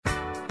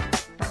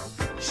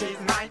She's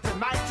mighty,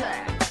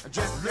 mighty.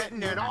 Just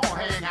letting it all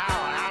hang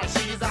out.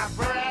 She's a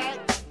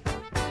freak.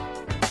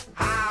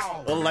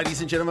 How? Well,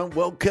 ladies and gentlemen,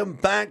 welcome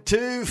back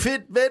to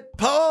Fitbit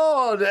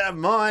Pod.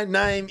 My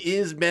name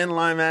is Ben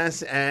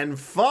Lomas, and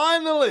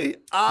finally,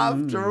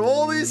 after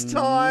all this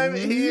time,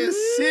 he is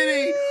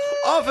sitting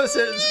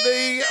opposite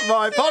me,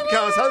 my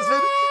podcast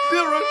husband,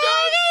 Dilruk.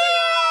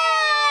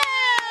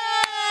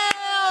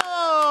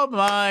 Oh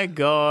my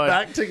God.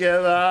 Back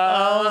together.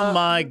 Oh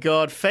my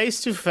God. Face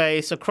to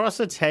face, across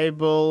the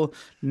table,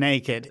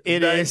 naked.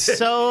 It is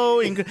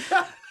so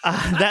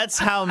that's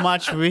how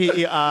much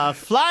we are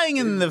flying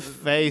in the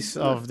face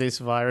of this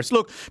virus.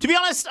 Look, to be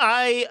honest,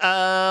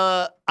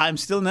 I'm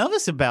still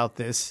nervous about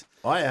this.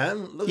 I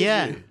am. Look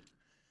Yeah. at you.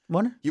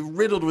 What? You're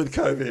riddled with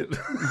COVID.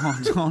 Oh,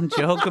 don't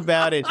joke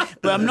about it.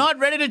 But I'm not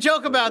ready to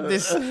joke about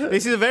this.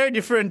 This is a very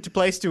different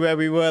place to where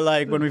we were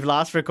like when we've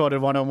last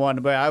recorded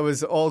one-on-one, where I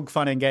was all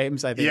fun and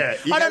games, I think. Yeah.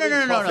 You Oh, kept me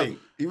no. coughing.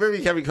 You remember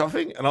you kept me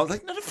coughing? And I was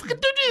like, no, fucking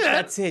don't do that.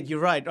 That's it. You're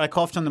right. I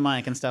coughed on the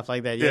mic and stuff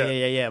like that.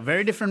 Yeah.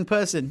 Very different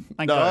person.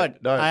 My God.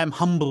 No. I am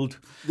humbled.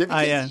 Yeah,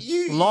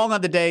 because Long are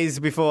the days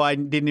before I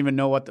didn't even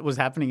know what was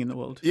happening in the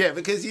world. Yeah,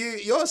 because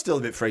you're still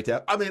a bit freaked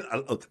out. I mean,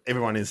 look,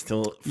 everyone is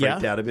still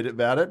freaked Yeah. out a bit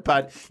about it,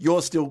 but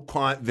you're still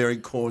quite very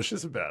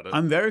cautious about it.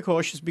 I'm very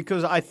cautious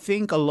because I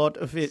think a lot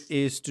of it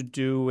is to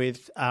do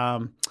with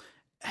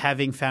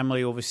having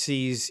family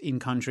overseas in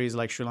countries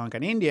like Sri Lanka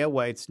and India,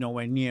 where it's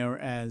nowhere near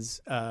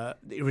as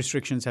the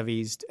restrictions have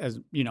eased as,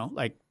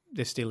 like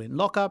they're still in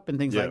lockup and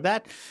things like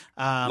that.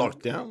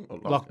 Lockdown? Or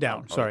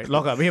Lockdown, sorry.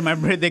 Lockup.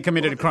 Remember, they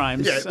committed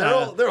crimes. Yeah,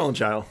 they're all in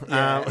jail.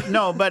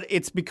 No, but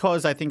it's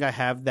because I think I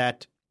have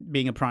that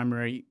being a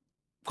primary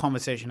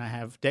conversation I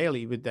have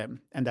daily with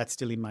them, and that's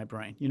still in my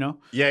brain,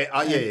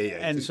 Yeah.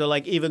 And so,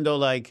 like, even though,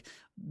 like,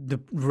 the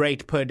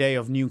rate per day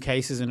of new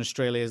cases in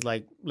Australia is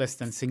like less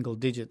than single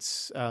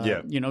digits.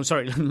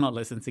 Sorry, not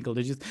less than single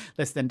digits,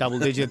 less than double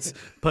digits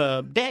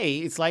per day.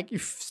 It's like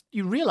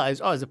you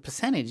realize, as a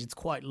percentage, it's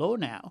quite low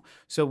now.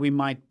 So we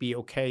might be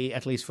okay,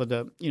 at least for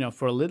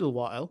for a little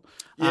while.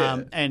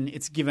 Yeah. And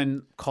it's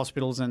given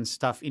hospitals and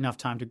stuff enough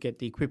time to get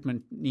the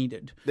equipment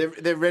needed.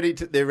 They're ready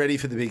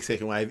for the big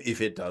second wave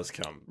if it does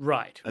come.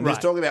 Right. And there's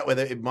talk about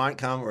whether it might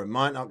come or it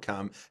might not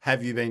come.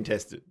 Have you been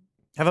tested?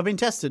 Have I been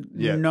tested?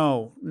 Yeah.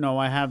 No,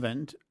 I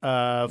haven't.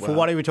 For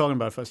what are we talking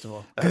about, first of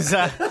all? Because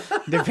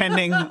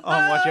depending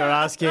on what you're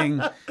asking,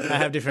 I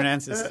have different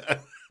answers.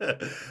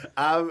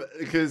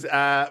 Because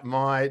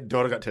my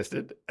daughter got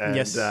tested. And,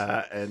 Yes.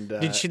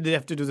 Did she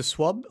have to do the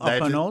swab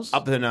up her nose?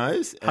 Up her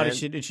nose. How and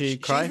did she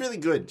cry? She's really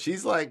good.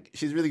 She's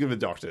really good with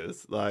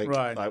doctors. Like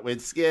we're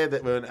scared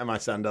that when my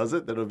son does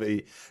it, that'll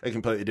be a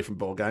completely different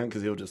ball game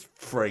because he'll just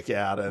freak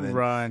out and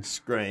then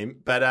scream.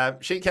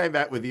 But she came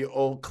back with the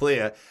all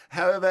clear.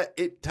 However,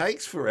 it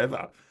takes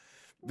forever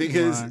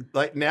because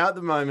now at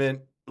the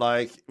moment,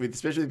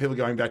 especially with people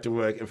going back to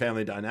work and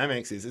family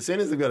dynamics, is as soon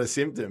as they've got a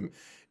symptom,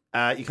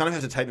 you kind of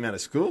have to take them out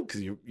of school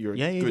because you're a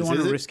good you don't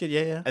want to risk it.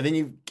 Yeah.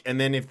 And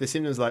then if the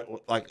symptoms like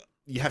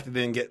you have to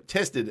then get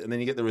tested and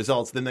then you get the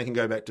results, then they can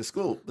go back to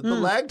school. But the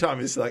lag time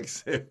is like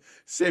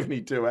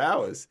 72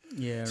 hours.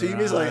 Yeah. So you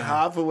miss like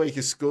half a week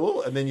of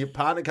school and then your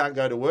partner can't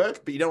go to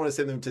work, but you don't want to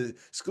send them to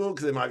school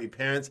because there might be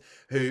parents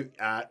who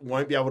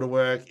won't be able to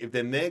work if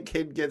then their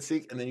kid gets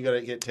sick and then you got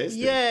to get tested.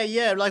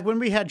 Yeah. Like when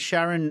we had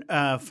Sharon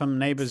from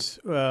Neighbours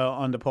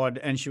on the pod,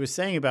 and she was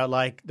saying about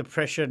like the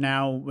pressure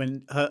now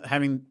when her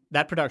having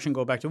that production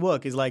go back to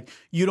work is like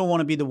you don't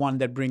want to be the one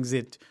that brings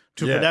it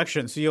to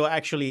production. So you're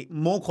actually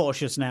more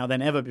cautious now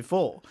than ever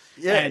before.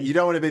 Yeah, and you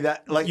don't want to be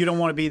that. Like you don't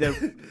want to be the.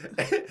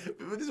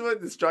 This is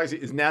what strikes me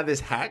is now there's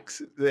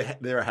hacks.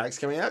 There are hacks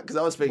coming out because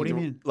I was speaking What do you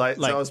to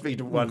mean? I was speaking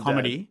to one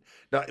comedy.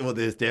 Dad. No, well,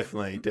 there's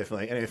definitely.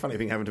 Anyway, a funny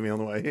thing happened to me on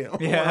the way here.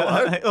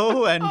 Yeah.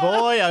 Oh, and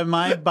boy,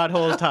 my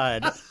butthole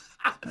tired.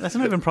 That's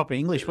not even proper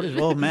English. What is?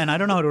 Oh man, I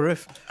don't know how to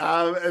riff.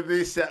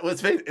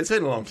 It's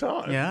been a long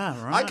time.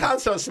 Yeah, right. I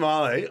can't stop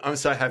smiling. I'm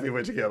so happy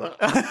we're together.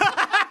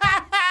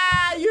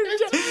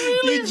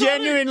 You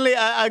genuinely,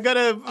 I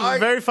gotta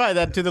verify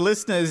that to the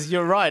listeners.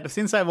 You're right.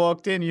 Since I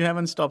walked in, you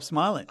haven't stopped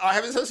smiling. I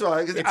haven't stopped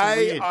smiling because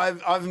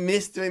I've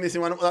missed doing this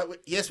in one.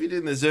 Yes, we did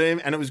in the Zoom,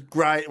 and it was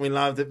great, and we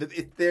loved it. But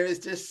there is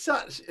just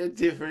such a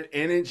different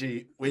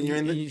energy when you're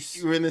in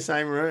the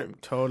same room.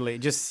 Totally,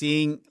 just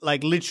seeing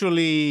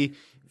literally.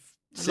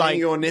 Seeing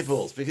your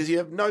nipples because you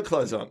have no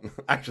clothes on.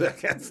 Actually, I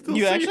can still.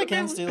 You actually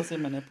can still see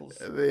my nipples.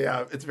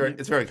 It's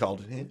very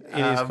cold in here.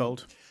 It is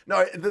cold.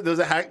 No, there was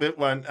a hack that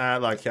one,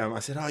 I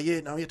said,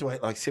 we have to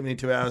wait like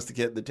 72 hours to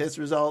get the test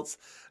results.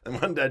 And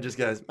one dad just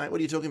goes, mate, what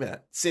are you talking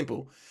about?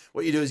 Simple.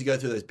 What you do is you go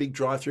through those big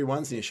drive-through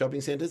ones in your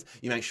shopping centres.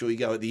 You make sure you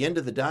go at the end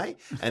of the day,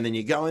 and then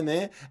you go in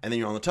there, and then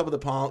you're on the top of the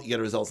pile. You get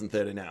the results in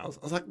 13 hours.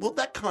 I was like, well,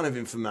 that kind of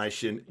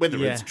information,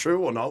 whether it's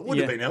true or not, would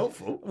have been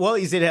helpful. Well,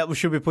 is it helpful?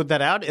 Should we put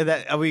that out?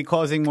 Are we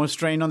causing more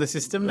strain on the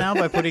system now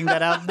by putting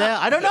that out there?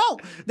 I don't know.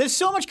 There's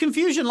so much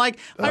confusion.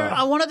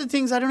 One of the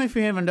things, I don't know if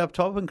we ended up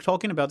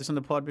talking about this on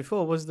the pod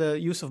before, was the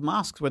use of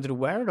masks, whether to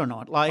wear it or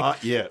not.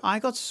 Like, yeah. I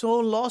got so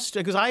lost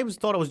because I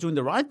thought I was doing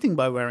the right thing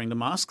by wearing the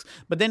masks.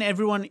 But then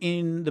everyone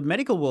in the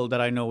medical world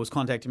that I know was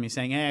contacting me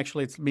saying, hey,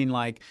 actually, it's been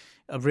like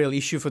a real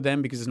issue for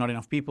them because there's not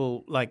enough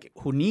people like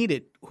who need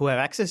it, who have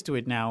access to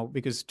it now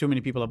because too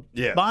many people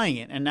are buying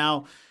it. And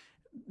now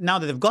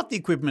that they've got the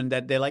equipment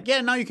that they're like,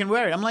 yeah, now you can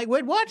wear it. I'm like,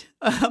 wait, what?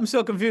 I'm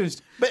so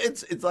confused. But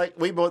it's like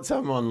we bought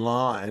some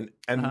online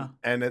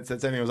and it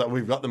said something. It was like,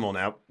 we've got them all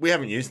now. We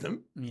haven't used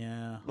them.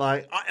 Yeah.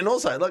 Like, and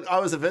also, look, I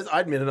was the first,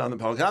 I admitted on the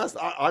podcast,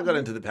 I got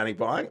into the panic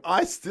buying.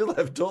 I still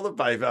have toilet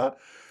paper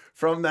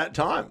from that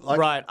time. Like,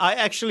 right. I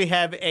actually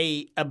have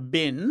a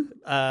bin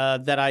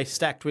that I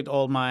stacked with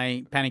all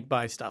my panic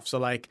buy stuff. So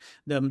like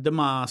the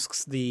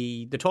masks,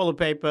 the toilet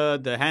paper,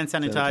 the hand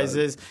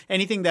sanitizers,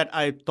 anything that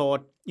I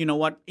thought, you know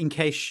what, in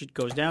case shit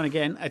goes down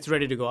again, it's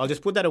ready to go. I'll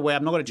just put that away.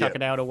 I'm not going to chuck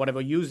it out or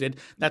whatever, use it.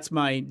 That's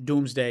my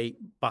doomsday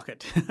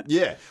bucket.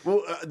 Yeah.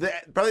 Well,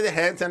 probably the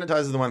hand sanitizer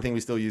is the one thing we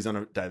still use on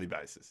a daily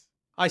basis.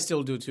 I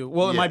still do too.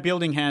 Well, my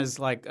building has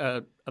like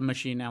a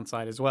machine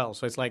outside as well.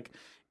 So it's like,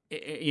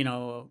 you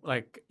know,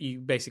 like you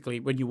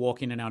basically, when you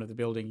walk in and out of the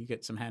building, you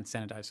get some hand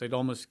sanitizer. So it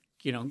almost,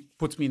 you know,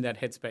 puts me in that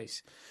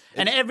headspace.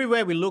 And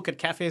everywhere we look at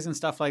cafes and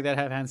stuff like that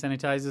have hand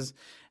sanitizers.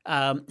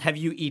 Have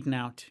you eaten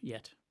out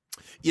yet?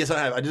 Yes, I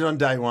have. I did it on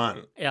day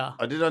one. Yeah.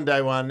 I did it on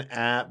day one,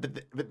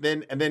 but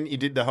then you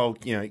did the whole,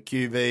 you know,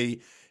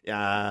 QV.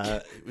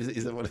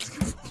 Is that what it's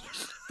called?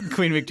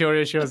 Queen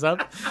Victoria shows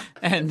up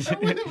and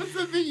what's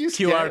the thing you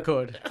QR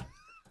code.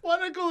 Why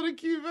do I call it a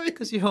QV?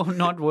 Because you're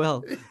not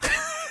well.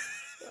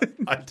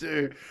 I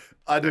do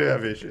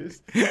have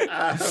issues.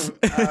 I've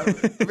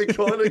been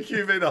calling it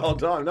QV the whole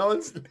time. No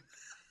one's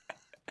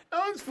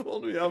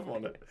pulled me up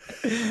on it.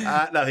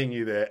 Nothing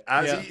new there.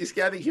 So you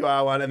scan the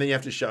QR one and then you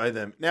have to show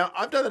them. Now,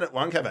 I've done that at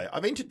one cafe.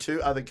 I've been to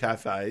two other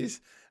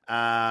cafes,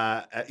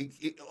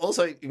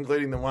 also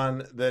including the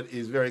one that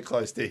is very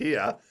close to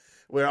here,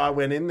 where I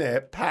went in there,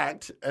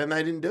 packed, and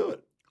they didn't do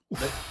it.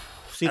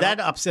 See,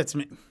 that upsets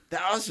me.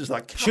 I was just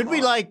like, should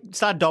we like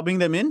start dobbing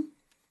them in?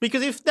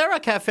 Because if there are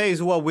cafes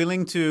who are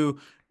willing to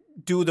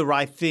do the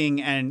right thing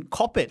and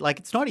cop it, like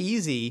it's not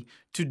easy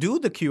to do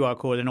the QR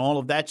code and all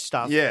of that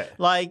stuff. Yeah.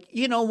 Like,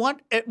 you know what?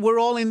 We're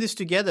all in this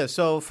together.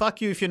 So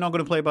fuck you if you're not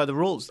going to play by the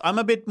rules. I'm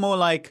a bit more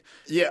like,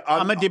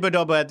 I'm a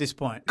dibber-dobber at this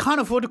point.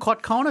 Can't afford to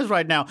cut counters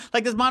right now.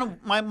 Like there's my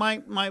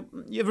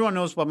everyone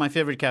knows what my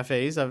favorite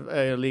cafe is,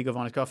 a League of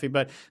Honest Coffee,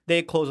 but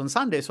they close on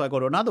Sunday, so I go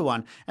to another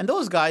one. And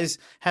those guys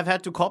have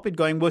had to cop it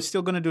going, we're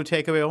still going to do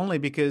takeaway only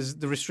because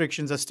the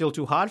restrictions are still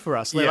too hard for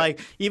us.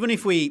 Like even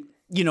if we,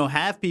 you know,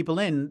 have people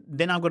in,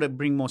 then I've got to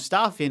bring more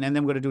staff in and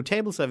then we're going to do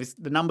table service.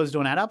 The numbers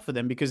don't add up for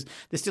them because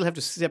they still have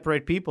to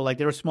separate people. Like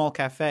they're a small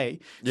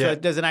cafe. So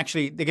it doesn't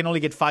actually, they can only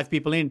get 5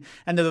 people in.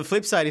 And then the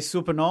flip side is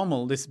Super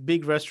Normal, this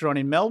big restaurant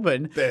in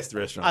Melbourne. Best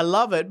restaurant. I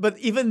love it. But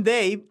even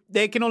they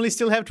can only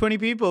still have 20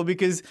 people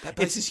because that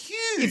place is huge.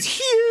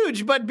 It's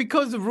huge. But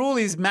because the rule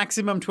is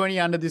maximum 20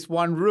 under this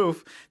one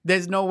roof,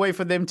 there's no way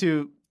for them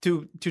to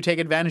take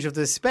advantage of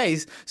the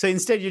space. So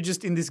instead, you're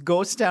just in this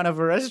ghost town of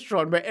a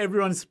restaurant where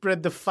everyone's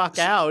spread the fuck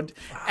out.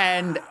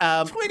 And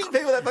 20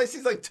 people, that place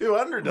is like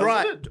 200,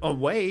 doesn't it? Oh,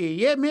 way.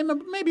 Yeah,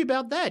 maybe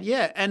about that,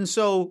 yeah. And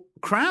so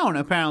Crown,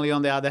 apparently,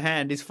 on the other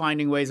hand, is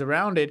finding ways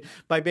around it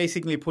by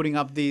basically putting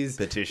up these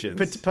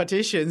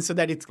petitions so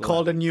that it's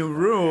called a new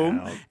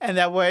room. And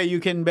that way you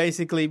can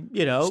basically,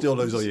 you know... still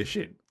lose all your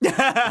shit.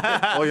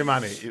 All your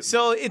money.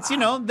 So it's, you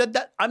know,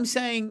 that I'm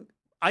saying...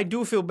 I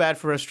do feel bad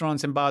for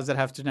restaurants and bars that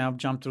have to now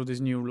jump through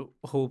these new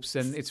hoops,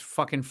 and it's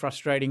fucking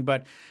frustrating.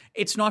 But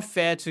it's not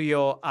fair to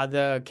your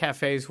other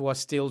cafes who are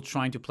still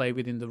trying to play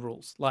within the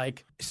rules.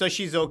 Like, so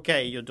she's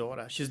okay, your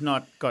daughter. She's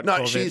not got COVID.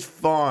 No, she's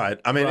fine.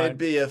 I mean, it'd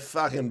be a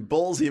fucking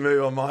ballsy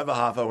move on my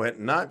behalf. I went,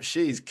 nope,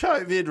 she's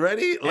COVID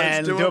ready.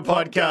 Let's do a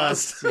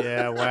podcast.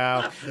 Yeah,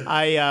 wow.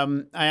 I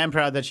am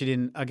proud that she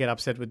didn't get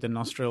upset with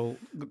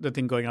the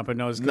thing going up her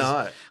nose.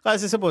 No. I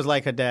suppose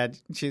like her dad,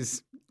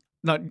 she's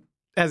not...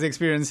 has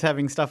experience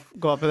having stuff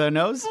go up her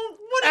nose. Well,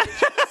 what did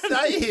you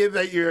say here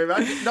that you're...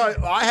 No,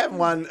 I have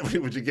one,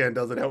 which again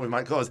doesn't help with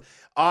my cause.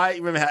 I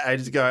remember how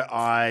ages ago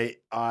I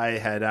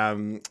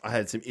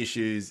had some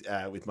issues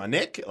with my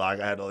neck. Like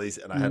I had all these,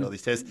 and I had all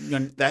these tests.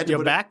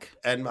 Your back?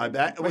 And my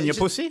back. And your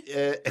pussy?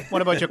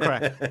 What about your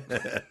crack?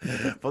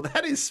 Well,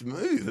 that is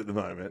smooth at the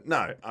moment.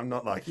 No, I'm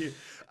not like you.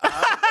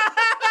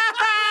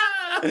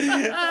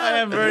 I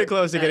am very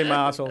close to getting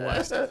my asshole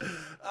waxed.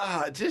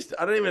 I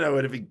don't even know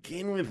where to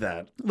begin with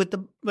that. With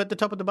the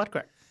top of the butt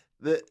crack.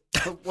 Okay.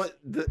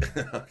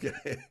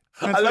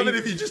 I love it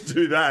if you just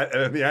do that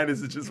and the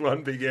anus is just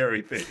one big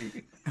airy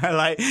thing.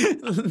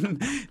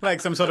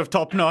 like some sort of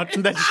top knot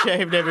that's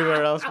shaved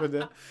everywhere else with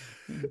the...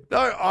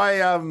 No,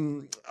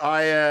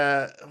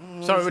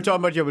 sorry, we're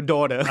talking about your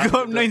daughter.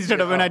 Instead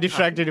of when I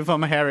distracted you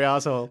from a hairy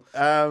asshole.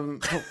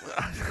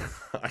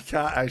 I I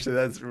can't actually.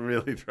 That's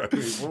really throwing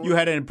me. You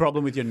had a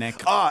problem with your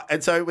neck. Oh,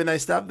 and so when they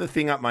stuffed the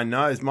thing up my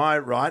nose, my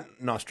right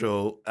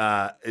nostril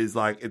is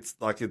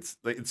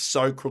it's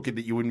so crooked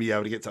that you wouldn't be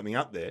able to get something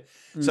up there.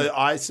 So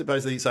I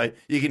supposedly say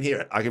you can hear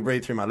it. I can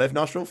breathe through my left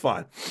nostril.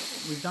 Fine.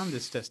 We've done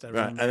this test,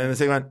 right? And then the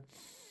second one.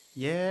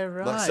 Yeah,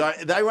 right. Like,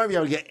 so they won't be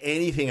able to get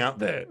anything up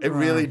there. It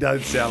really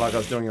does sound like I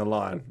was doing a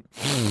line.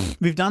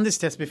 We've done this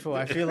test before.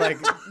 I feel like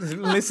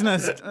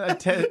listeners,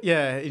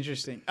 yeah,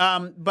 interesting.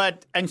 So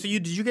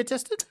did you get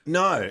tested?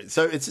 No.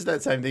 So it's just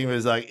that same thing. It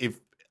was like if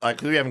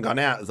because we haven't gone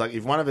out, it's like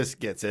if one of us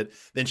gets it,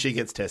 then she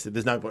gets tested.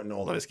 There's no point in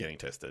all of us getting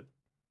tested.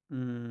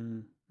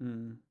 True.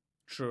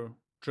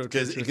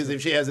 Because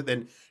if she has it,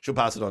 then she'll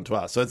pass it on to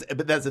us.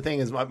 But that's the thing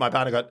is my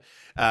partner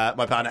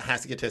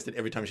has to get tested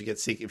every time she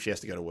gets sick if she has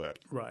to go to work.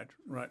 Right.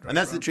 And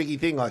that's the tricky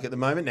thing. Like at the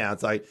moment now,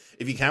 it's like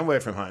if you can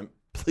work from home,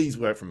 please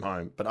work from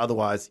home. But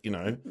otherwise,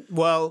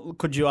 Well,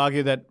 could you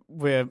argue that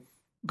we're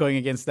going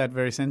against that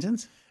very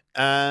sentence?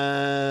 Yes.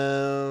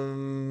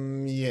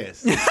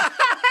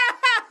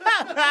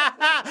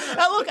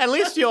 Oh, look, at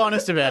least you're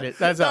honest about it.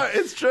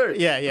 It's true.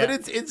 Yeah.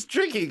 But it's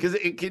tricky because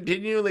it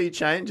continually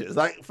changes.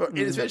 Like,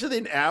 especially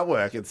in our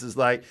work, it's just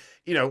like,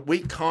 we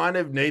kind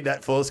of need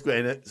that four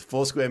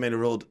square meter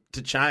rule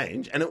to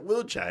change, and it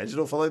will change.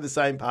 It'll follow the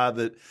same path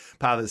that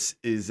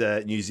is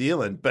New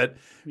Zealand. But,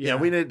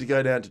 we need to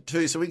go down to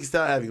 2 so we can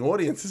start having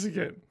audiences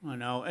again. I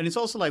know. And it's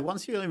also like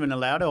once you're even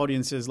allowed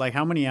audiences, like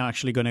how many are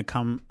actually going to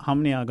come? How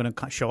many are going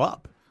to show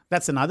up?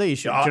 That's another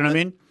issue. Do you know what I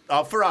mean?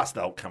 Oh, for us,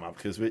 they'll come up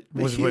because we're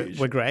huge.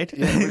 We're great.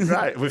 Yeah, we're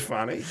great. We're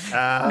funny.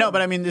 No,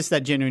 but I mean, this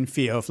that genuine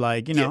fear of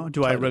like,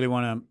 do I really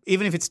want to,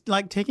 even if it's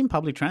like taking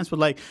public transport,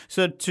 like,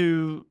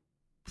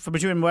 for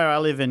between where I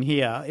live and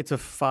here, it's a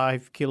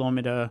 5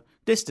 kilometer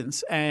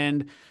distance.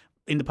 And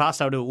in the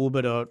past, I would have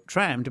Ubered or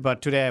trammed,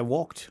 but today I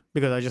walked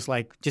because I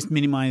just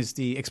minimize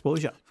the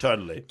exposure.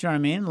 Totally. Do you know what I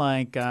mean?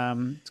 Like,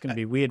 it's going to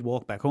be a weird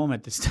walk back home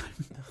at this time.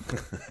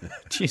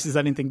 Jesus,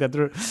 I didn't think that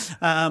through.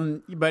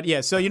 But yeah,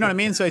 so you know what I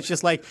mean? So it's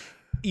just like,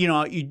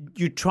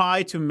 you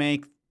try to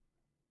make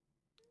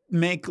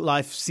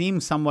life seem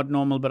somewhat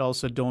normal, but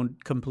also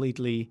don't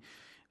completely,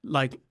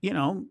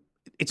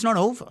 it's not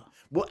over.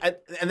 Well,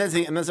 and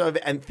that's over.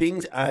 And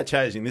things are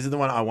changing. This is the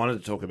one I wanted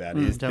to talk about.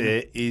 Is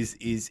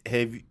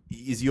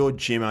your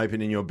gym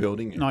open in your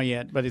building? Not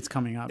yet, but it's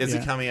coming up. Is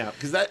it coming up?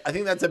 Because I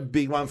think that's a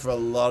big one for a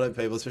lot of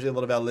people, especially a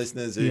lot of our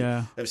listeners who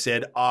have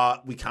said,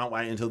 we can't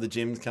wait until the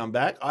gyms come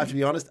back. I have to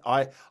be honest,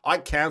 I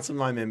cancelled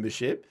my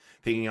membership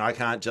thinking I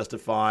can't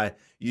justify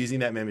using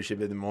that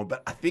membership anymore.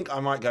 But I think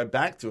I might go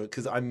back to it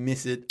because I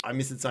miss it. I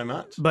miss it so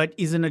much. But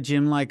isn't a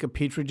gym like a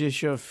petri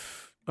dish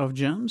of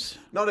germs?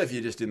 Not if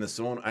you're just in the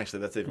sauna.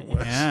 Actually, that's even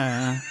worse.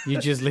 Yeah, you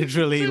just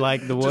literally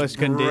like the worst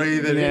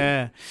condition.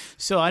 Yeah.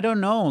 So I don't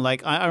know.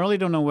 Like I really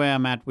don't know where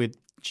I'm at with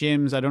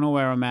gyms. I don't know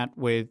where I'm at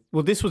with.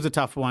 Well, this was a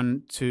tough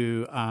one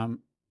to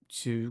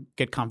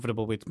get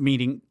comfortable with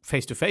meeting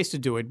face to face to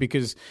do it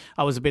because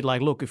I was a bit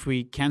like, look, if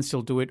we can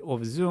still do it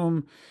over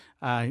Zoom,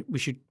 we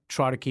should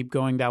try to keep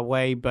going that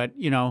way. But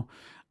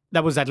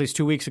that was at least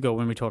 2 weeks ago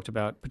when we talked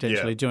about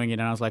potentially doing it.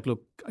 And I was like,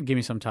 look, give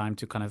me some time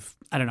to kind of,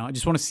 I don't know, I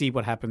just want to see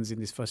what happens in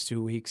these first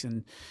 2 weeks.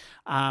 And,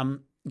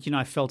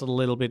 I felt a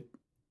little bit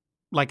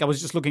like I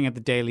was just looking at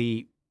the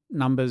daily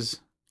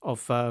numbers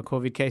of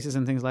COVID cases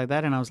and things like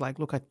that. And I was like,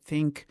 look, I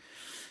think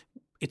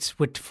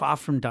we're far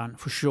from done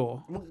for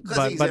sure. Well,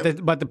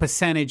 but the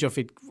percentage of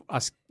it,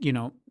 us,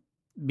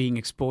 being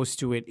exposed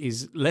to it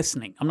is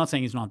lessening. I'm not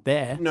saying it's not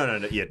there. No.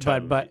 Yeah,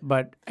 totally.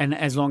 But and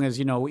as long as,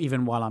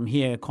 even while I'm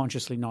here,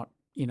 consciously not,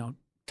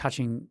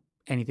 touching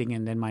anything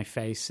and then my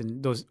face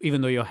and those,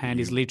 even though your hand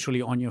is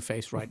literally on your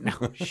face right now.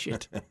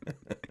 Shit.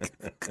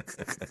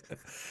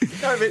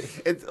 No, but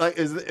it's like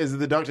as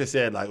the doctor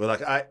said, like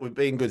we're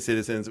being good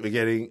citizens. We're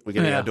getting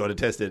our daughter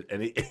tested,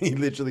 and he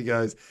literally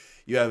goes,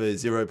 "You have a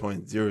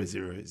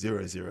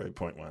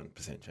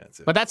 0.00001%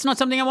 chance." But that's not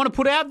something I want to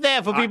put out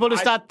there for people to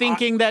start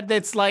thinking that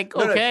it's like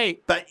okay.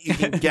 No, but you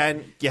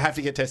have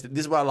to get tested.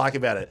 This is what I like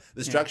about it.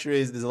 The structure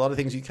is there's a lot of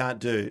things you can't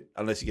do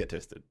unless you get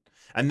tested.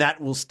 And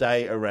that will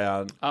stay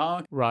around.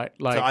 Oh, right.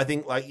 Like, so I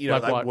think, like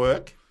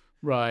work.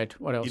 Right.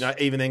 What else?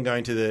 Even then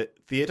going to the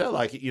theatre,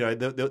 like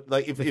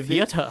if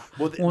theatre.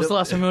 When was the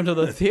last time you went to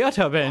the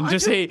theatre, Ben? To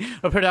see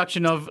a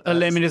production of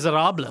Les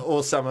Miserables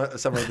or Summer of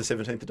the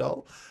 17th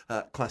Doll,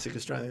 classic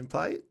Australian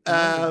play.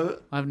 I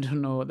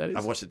don't know what that is.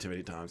 I've watched it too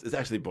many times. It's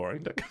actually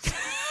boring.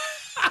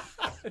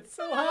 It's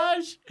so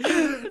harsh.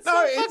 It's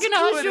fucking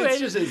harsh.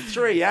 It's just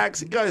 3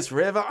 acts. It goes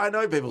forever. I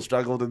know people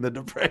struggled in the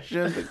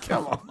Depression, but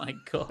come on. Oh my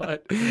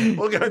God.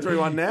 We're going through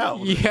one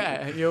now.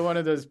 Yeah, you're one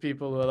of those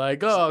people who are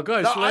like, oh,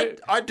 go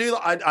straight. I do.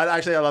 I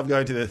love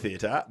going to the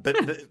theatre, but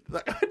I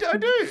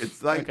do.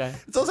 It's like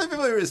It's also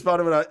people who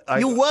respond when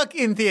you work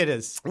in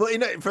theatres. Well,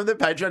 from the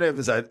Patreon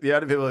episode, the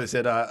other people who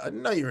said, I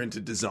didn't know you were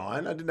into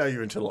design. I didn't know you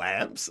were into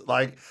lamps.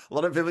 Like a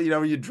lot of people,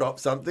 when you drop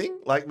something,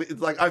 like it's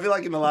like I feel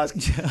like in the last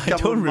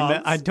couple of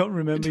months, I don't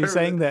remember you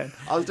saying that.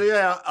 I was doing in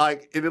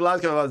the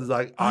last couple of months, it's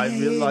like I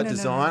really like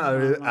design. I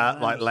really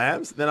like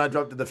lamps. Then I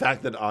dropped to the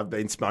fact that I've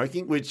been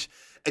smoking, which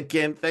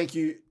again, thank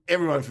you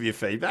everyone for your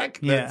feedback.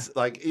 That's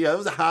like, it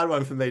was a hard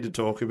one for me to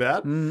talk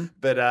about,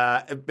 but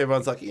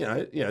everyone's like,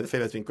 the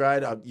feedback's been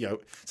great.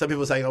 Some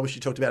people are saying, I wish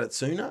you talked about it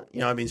sooner.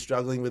 I've been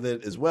struggling with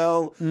it as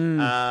well.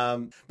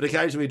 But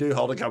occasionally we do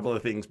hold a couple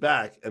of things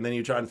back, and then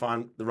you try and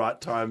find the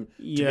right time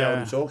to be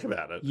able to talk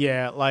about it.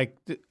 Yeah, like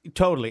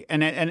totally.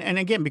 And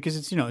again, because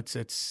it's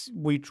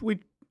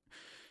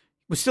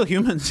we're still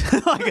humans.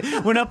 Like,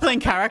 we're not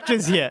playing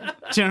characters yet.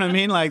 Do you know what I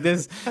mean? Like,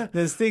 there's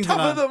things. Top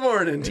of the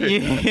morning, too.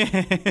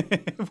 Yeah.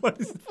 What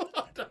is that?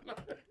 I don't know.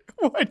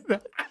 What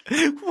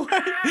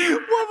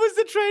was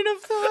the train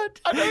of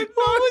thought? I don't know.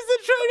 What was the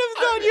train of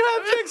thought? You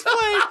have to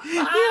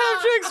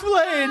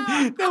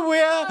explain.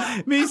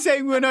 that me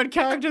saying we're not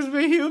characters,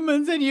 we're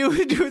humans, and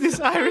you do this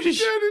Irish.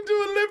 Turn into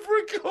a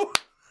leprechaun.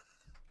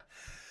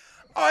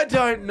 I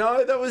don't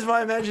know. That was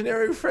my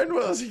imaginary friend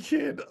when I was a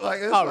kid.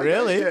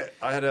 Really? Yeah,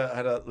 I had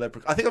a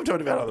leprechaun. I think I've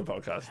talked about it on the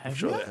podcast. I'm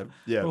sure they have.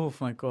 Yeah. Oh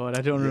my God,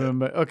 I don't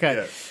remember.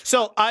 Okay,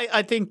 so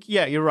I think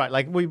you're right.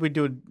 Like we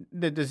do.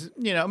 There's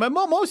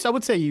most I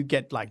would say you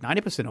get like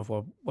 90% of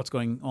what's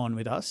going on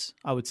with us.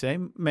 I would say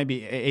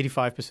maybe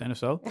 85% or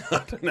so.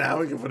 I don't know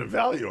how we can put a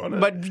value on it.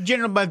 But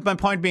generally, my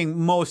point being,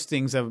 most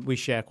things that we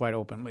share quite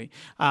openly.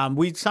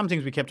 Some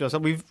things we kept to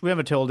ourselves. We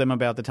never told them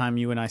about the time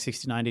you and I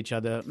 69'd each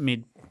other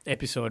mid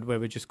episode where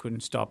we just couldn't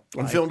stop.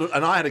 And filmed it,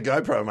 and I had a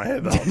GoPro in my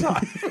head the whole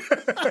time.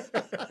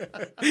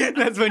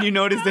 That's when you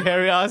notice the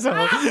hairy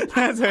asshole.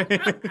 That's when for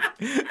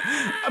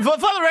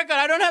the record,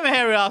 I don't have a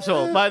hairy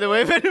asshole, by the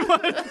way.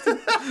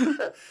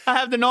 I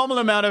have the normal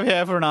amount of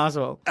hair for an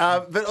asshole.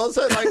 But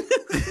also, like,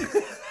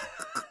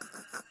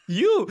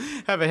 you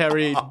have a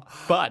hairy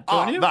butt,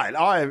 don't you? Mate,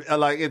 I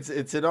like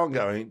it's an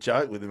ongoing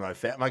joke within my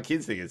family. My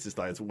kids think it's just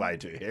like it's way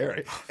too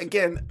hairy.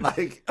 Again,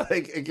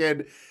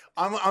 again.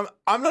 I'm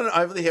not an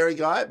overly hairy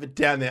guy, but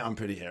down there I'm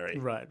pretty hairy.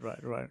 Right.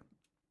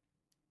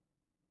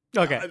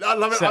 Okay. I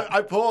love it. So,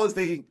 I paused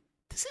thinking,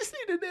 does this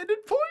need an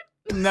ended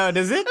point? No,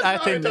 does it? I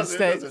think it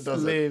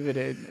doesn't. Leave it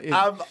in.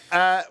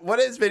 What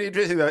has been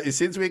interesting, though, is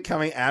since we're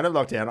coming out of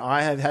lockdown,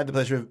 I have had the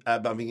pleasure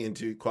of bumping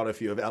into quite a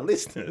few of our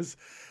listeners.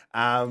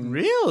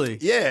 Really?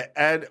 Yeah.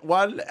 And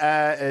one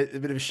a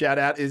bit of a shout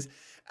out is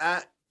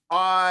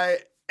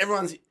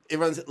everyone's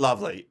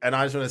lovely. And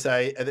I just want to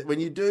say that when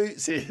you do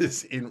see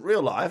us in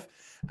real life,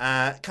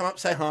 come up,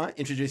 say hi,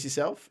 introduce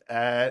yourself,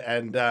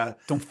 and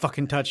don't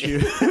fucking touch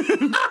you.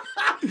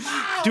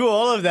 Do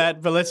all of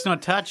that, but let's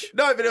not touch.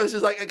 No, but it was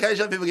just like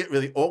occasionally people get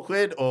really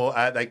awkward, or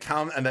they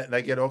come and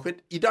they get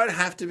awkward. You don't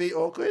have to be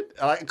awkward.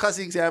 Like a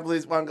classic example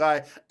is one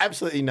guy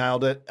absolutely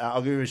nailed it.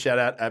 I'll give him a shout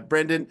out,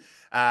 Brendan.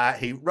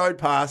 He rode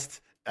past.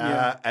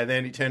 And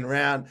then he turned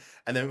around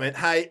and then went,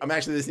 hey, I'm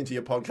actually listening to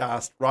your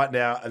podcast right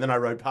now. And then I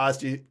rode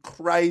past you.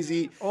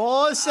 Crazy.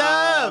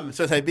 Awesome.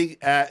 So it's a big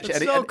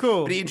That's so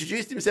cool. But he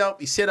introduced himself.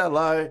 He said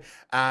hello.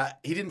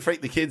 He didn't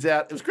freak the kids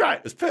out. It was great.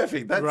 It was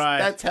perfect.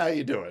 That's how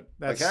you do it.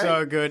 That's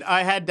so good.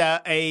 I had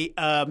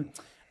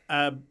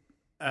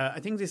I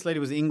think this lady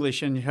was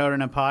English, and her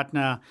and her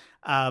partner,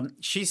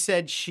 she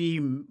said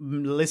she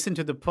listened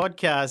to the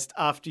podcast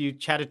after you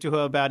chatted to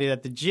her about it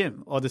at the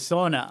gym or the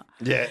sauna.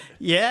 Yeah.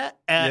 Yeah.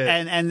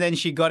 And then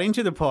she got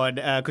into the pod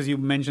because you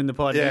mentioned the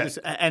pod. Yeah.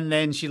 And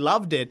then she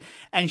loved it.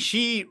 And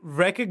she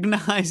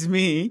recognized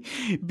me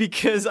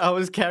because I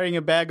was carrying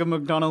a bag of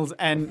McDonald's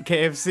and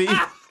KFC.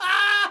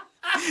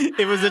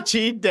 It was a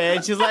cheat day.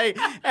 And she's like,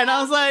 and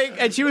I was like,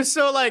 and she was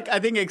so like, I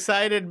think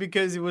excited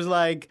because it was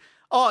like,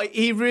 oh,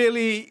 he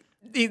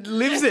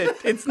lives it.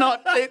 It's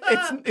not.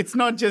 It's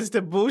not just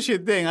a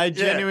bullshit thing. I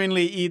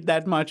genuinely eat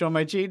that much on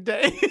my cheat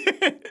day.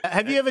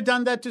 Have you ever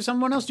done that to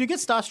someone else? Do you get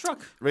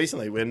starstruck?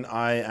 Recently, when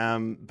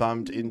I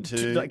bumped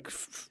into like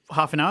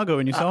half an hour ago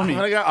when you saw me,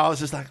 I was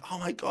just like, oh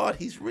my God,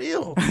 he's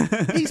real.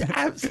 He's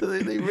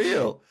absolutely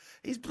real.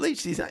 He's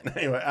bleached his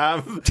anyway.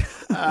 Who do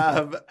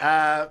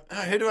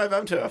I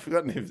bump to? I've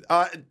forgotten him.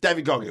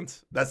 David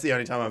Goggins. That's the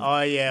only time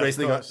I've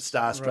recently got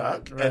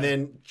starstruck. Right. And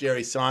then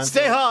Jerry Seinfeld.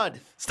 Stay hard.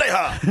 Stay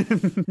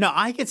hard. No,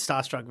 I get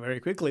starstruck very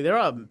quickly. There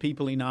are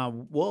people in our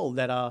world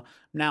that are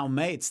now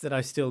mates that I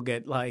still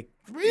get like.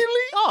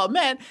 Really? Oh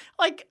man,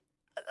 like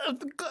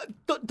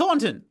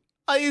Thornton.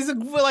 He's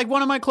like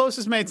one of my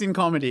closest mates in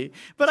comedy,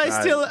 but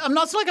I'm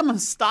not like I'm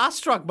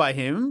starstruck by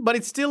him, but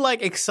it's still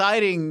like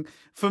exciting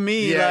for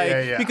me,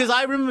 because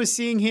I remember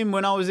seeing him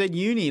when I was at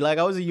uni. Like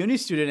I was a uni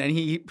student, and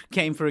he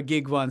came for a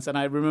gig once, and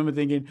I remember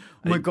thinking,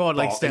 "Oh my God!"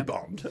 He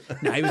bombed.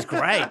 No, he was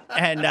great,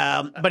 and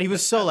but he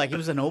was so like he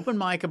was an open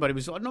micer, but he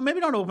was maybe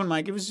not open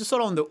mic. It was just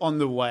sort of on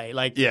the way.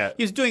 Like he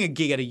was doing a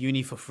gig at a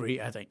uni for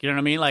free. I think you know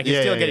what I mean. Like he's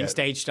still getting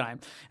stage time,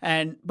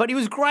 but he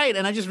was great,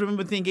 and I just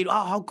remember thinking,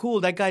 "Oh, how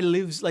cool that guy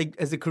lives! Like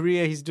as a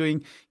career, he's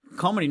doing."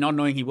 Comedy, not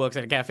knowing he works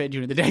at a cafe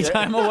during the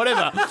daytime or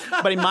whatever.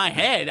 But in my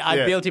head,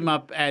 I built him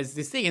up as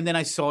this thing. And then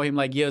I saw him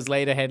like years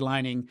later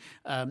headlining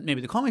maybe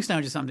the Comics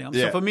Lounge or something.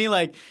 So for me,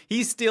 like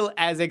he's still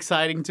as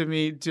exciting to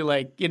me to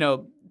like, you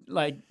know,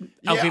 like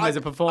of him as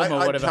a performer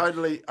or whatever. I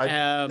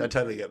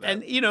totally get that.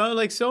 And, you know,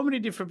 like so many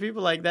different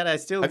people like that, I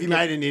still Have you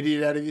made an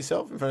idiot out of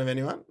yourself in front of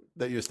anyone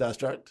that you're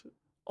starstruck?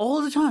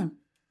 All the time.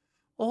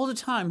 All the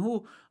time.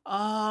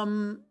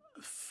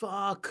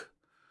 fuck.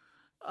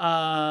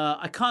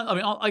 I can't. I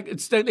mean,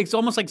 it's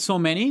almost like so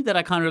many that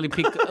I can't really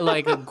pick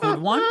like a good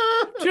one. Do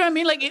you know what I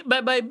mean? Like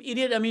by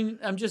idiot, I mean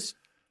I'm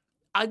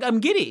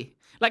giddy.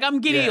 Like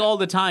I'm giddy all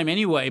the time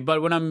anyway.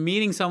 But when I'm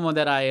meeting someone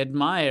that I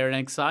admire and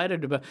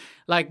excited about,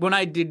 like when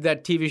I did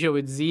that TV show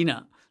with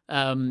Xena.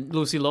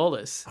 Lucy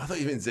Lawless. I thought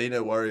you meant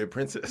Xena Warrior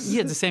Princess.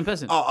 Yeah, it's the same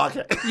person. Oh,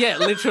 okay. Yeah,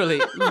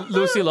 literally.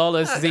 Lucy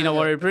Lawless, Xena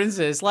Warrior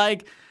Princess.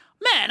 Like,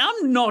 man,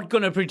 I'm not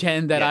going to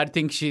pretend that I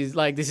think she's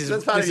like, this is...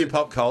 That's part of your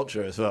pop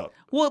culture as well.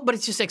 Well, but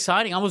it's just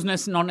exciting. I was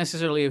not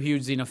necessarily a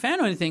huge Xena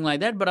fan or anything like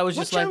that, but I was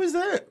just like... What show was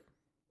that?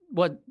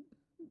 What?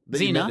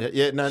 Xena?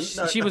 Yeah, no.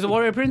 She was a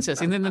warrior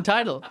princess in the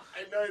title.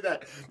 I know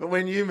that. But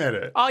when you met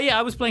her... Oh, yeah,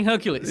 I was playing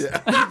Hercules.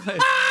 Yeah.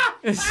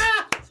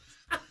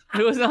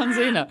 It was on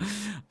Xena.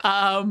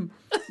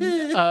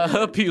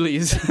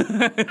 Hercules.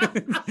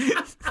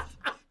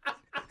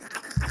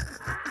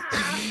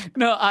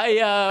 No,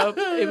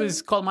 it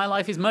was called My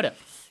Life is Murder.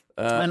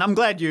 And I'm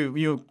glad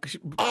you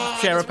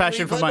share a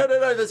passion for my...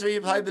 No, that's where you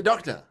played the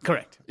doctor.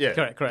 Correct.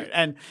 Yeah. Correct.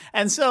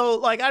 And so,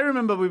 like, I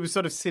remember we were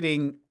sort of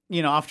sitting,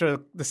 you know, after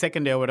the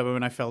second day or whatever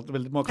when I felt a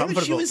bit more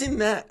comfortable. She was in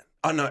that.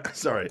 Oh, no,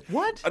 sorry.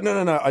 What?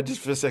 No. I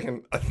just, for a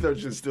second, I thought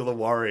she was still a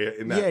warrior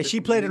in that. Yeah,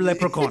 she played a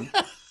leprechaun.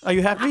 Are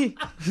you happy?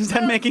 Is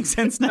that making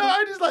sense now? No,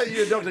 I just like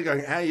your doctor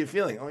going, how are you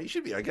feeling? Oh, you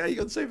should be okay. You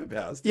got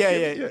superpowers.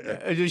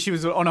 Yeah. She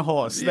was on a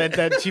horse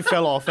that she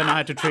fell off and I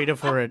had to treat her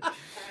for it.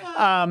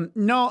 You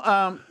know,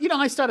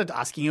 I started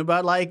asking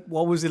about like,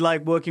 what was it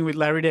like working with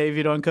Larry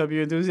David on Curb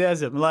Your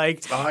Enthusiasm?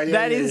 Like,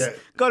 that is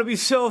got to be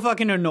so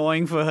fucking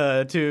annoying for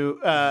her to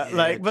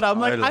but I'm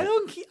like,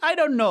 I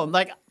don't know.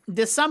 Like,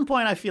 there's some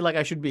point I feel like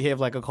I should behave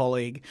like a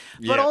colleague,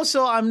 but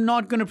also I'm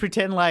not going to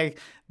pretend like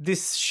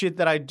this shit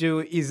that I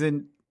do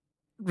isn't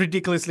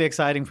ridiculously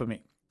exciting for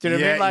me. Do you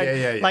know what I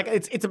mean? Like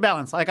it's a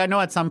balance. Like I know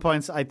at some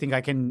points I think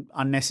I can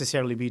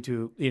unnecessarily be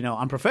too,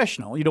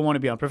 unprofessional. You don't want to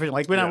be unprofessional.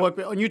 Like when I work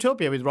on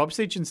Utopia with Rob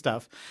Stitch and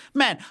stuff,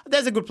 man,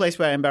 there's a good place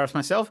where I embarrass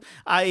myself.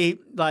 I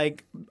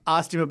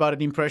asked him about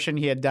an impression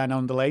he had done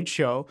on The Late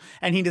Show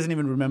and he doesn't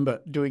even remember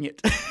doing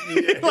it.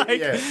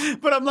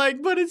 But I'm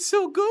like, but it's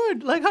so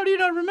good. Like, how do you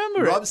not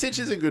remember it? Rob Stitch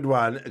is a good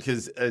one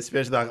because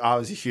especially like I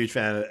was a huge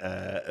fan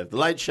of The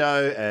Late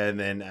Show and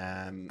then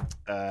and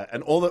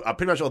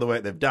pretty much all the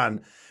work they've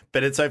done.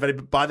 But it's so funny.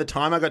 By the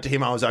time I got to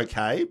him, I was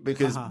okay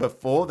because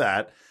before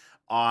that,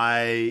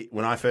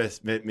 when I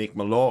first met Mick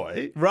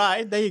Malloy,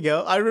 right there you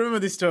go. I remember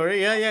this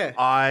story. Yeah.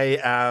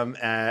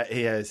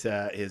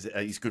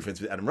 He's good friends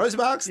with Adam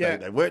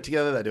Rosenbach. They work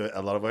together. They do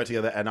a lot of work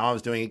together. And I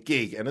was doing a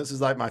gig, and this was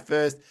like my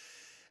first.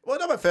 Well,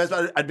 not my first,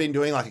 but I'd been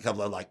doing like a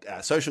couple of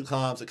social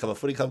clubs, a couple of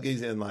footy club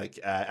gigs, and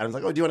I was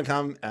like, "Oh, do you want to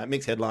come?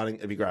 Mick's headlining.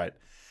 It'd be great."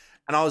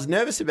 And I was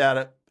nervous about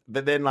it,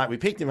 but then we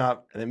picked him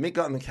up, and then Mick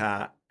got in the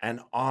car. And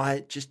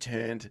I just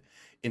turned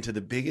into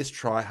the biggest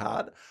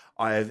tryhard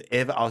I have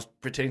ever. I was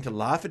pretending to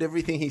laugh at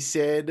everything he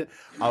said.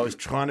 I was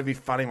trying to be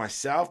funny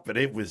myself, but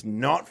it was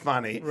not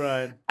funny.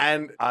 Right.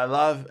 And I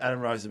love Adam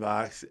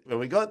Rosenbach. When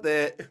we got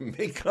there,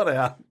 Mick got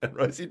out, and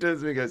Rosie turns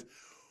to me and goes,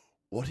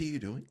 "What are you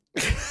doing?"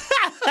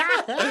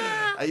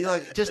 Are you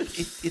like,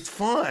 it's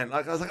fine.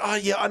 Like, I was like, oh,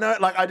 yeah, I know.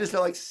 Like, I just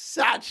felt like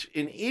such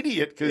an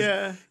idiot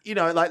because,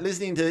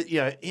 listening to,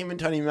 him and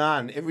Tony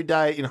Martin every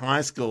day in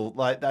high school,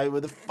 like, they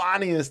were the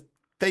funniest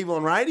people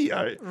on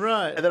radio.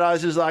 Right. And then I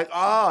was just like,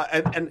 oh.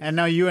 And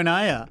now you and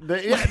I are.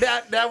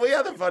 Now we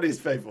are the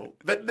funniest people.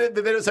 But then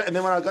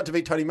when I got to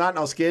meet Tony Martin,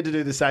 I was scared to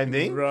do the same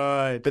thing.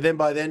 Right. But then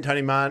by then,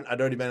 Tony Martin, I'd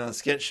already been on a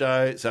sketch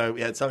show, so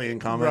we had something in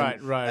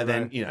common. Right. And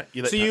then,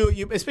 So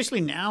you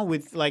especially now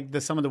with like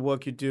some of the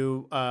work you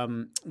do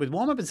with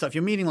warm-up and stuff,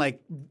 you're meeting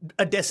like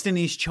a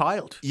Destiny's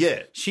Child.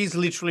 Yeah. She's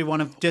literally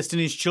one of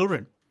Destiny's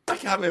children. I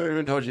can't believe I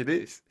even told you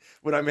this.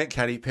 When I met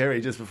Katy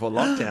Perry just before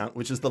lockdown,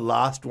 which is the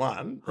last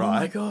one, right? Oh,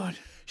 my God.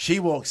 She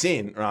walks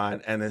in,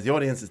 right, and the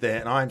audience is there,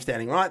 and I'm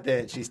standing right there,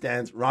 and she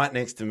stands right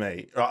next to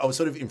me. Right, I was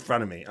sort of in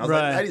front of me. I was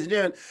like, ladies and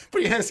gentlemen,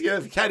 put your hands together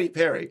for Katy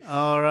Perry.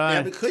 All right.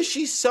 Now, because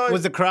she's so...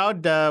 Was the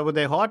crowd, were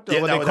they hot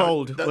or were they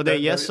cold? Were they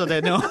yes or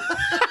they no?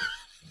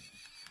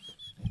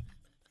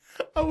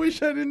 I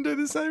wish I didn't do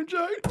the same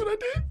joke, but I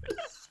did.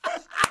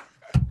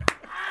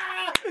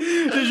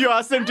 Did you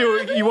ask them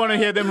you want to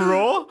hear them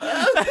roar?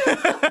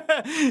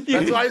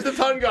 That's why he's the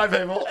fun guy,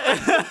 people.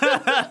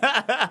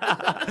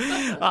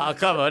 Oh,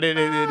 come on.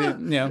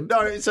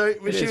 No, so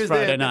when she was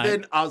Friday there,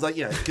 then I was like,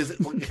 because...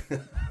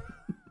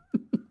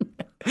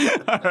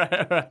 All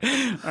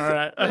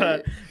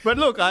right. But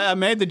look, I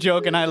made the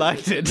joke and I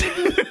liked it.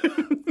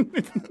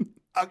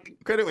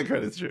 Credit where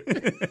credit's due.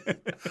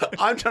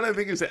 I'm trying to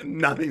think of something.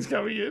 Nothing's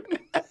coming in.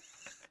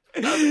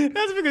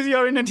 That's because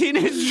you're in a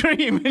teenage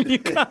dream and you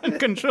can't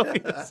control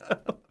yourself.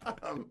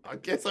 I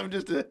guess I'm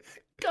just a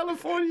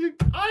California.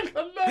 I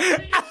got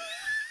nothing.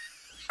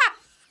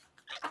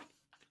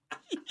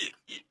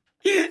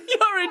 Your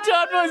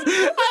retard was,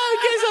 I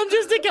guess I'm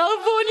just a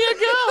California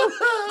girl.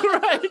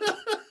 Great.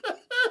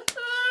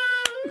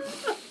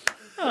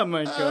 Oh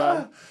my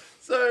God.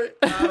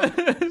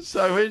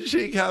 So when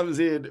she comes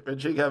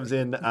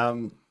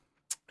in,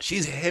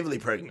 she's heavily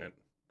pregnant.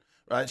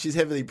 right? She's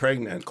heavily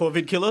pregnant.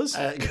 COVID killers?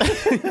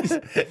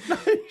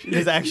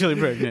 She's actually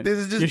pregnant. This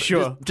is just, You're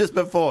sure? just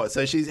before.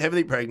 So she's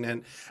heavily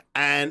pregnant.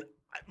 And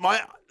when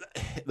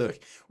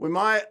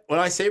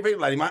I see a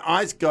pregnant lady, my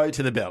eyes go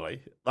to the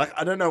belly. Like,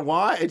 I don't know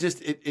why.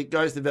 It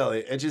goes to the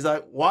belly. And she's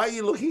like, why are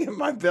you looking at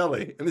my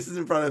belly? And this is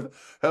in front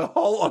of her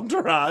whole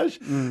entourage,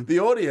 the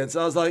audience.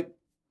 I was like,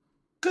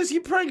 because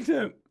you're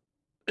pregnant.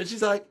 And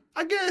she's like,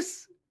 I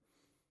guess.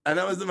 And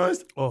that was the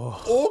most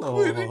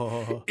awkward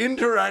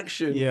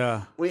interaction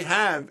we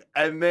have.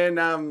 And then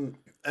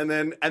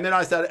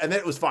I started, and then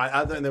it was fine.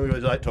 And then we were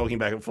like talking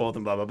back and forth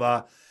and blah, blah,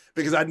 blah.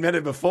 Because I'd met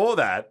her before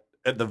that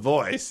at The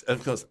Voice. And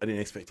of course, I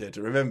didn't expect her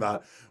to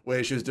remember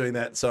where she was doing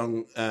that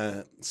song,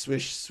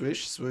 Swish,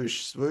 Swish,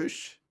 Swoosh,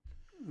 Swoosh.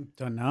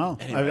 Don't know.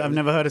 Anyway, I've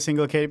never heard a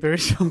single Katy Perry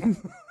song.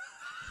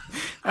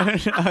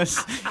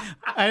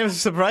 I was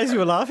surprised you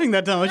were laughing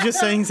that time. I was just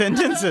saying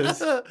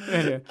sentences.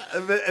 And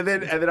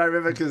then I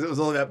remember because it was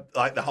all about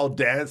like the whole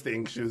dance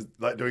thing. She was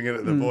like doing it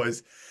at The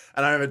Voice.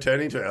 And I remember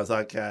turning to her. I was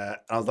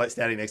like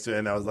standing next to her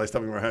and I was like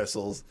stopping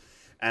rehearsals.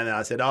 And then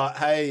I said, oh,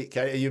 hey,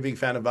 Kate, are you a big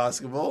fan of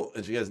basketball?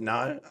 And she goes,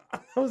 no.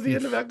 That was the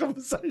end of our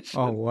conversation.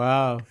 Oh,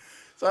 wow.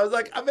 So I was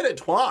like, I've met her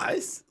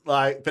twice.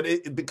 Like,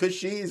 because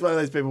she is one of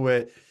those people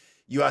where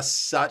you are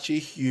such a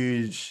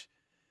huge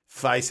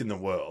face in the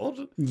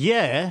world.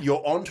 Yeah.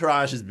 Your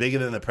entourage is bigger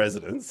than the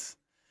president's.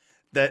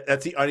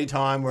 That's the only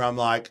time where I'm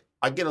like,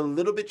 I get a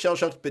little bit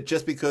shell-shocked, but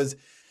just because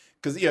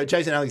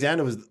Jason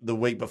Alexander was the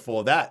week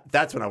before that.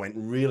 That's when I went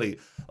really,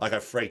 like, I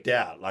freaked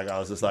out. Like, I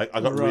was just like,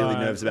 I got really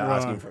nervous about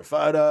asking for a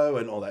photo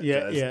and all that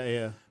jazz.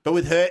 Yeah. But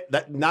with her,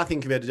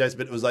 nothing compared to Jason,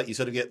 but it was like you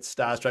sort of get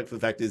starstruck for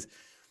the fact is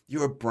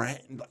you're a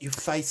brand, your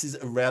face is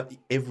around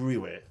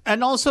everywhere.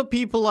 And also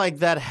people like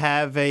that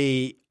have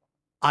I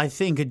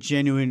think, a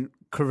genuine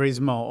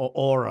charisma or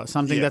aura,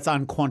 something that's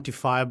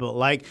unquantifiable.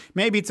 Like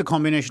maybe it's a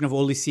combination of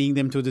only seeing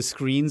them through the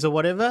screens or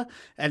whatever,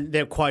 and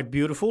they're quite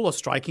beautiful or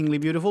strikingly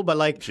beautiful. But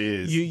like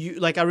you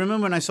like I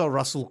remember when I saw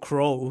Russell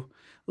Crowe,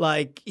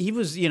 like he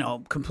was,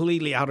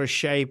 completely out of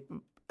shape,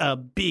 a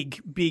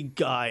big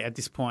guy at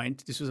this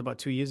point. This was about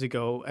 2 years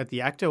ago at the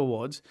ACTA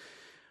Awards.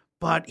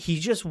 But he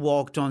just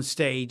walked on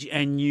stage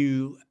and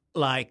you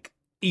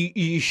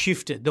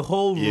shifted. The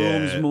whole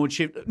room's mood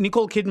shifted.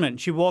 Nicole Kidman,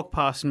 she walked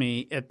past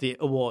me at the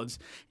awards.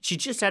 She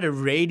just had a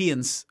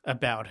radiance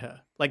about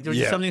her. Like there was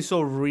just something so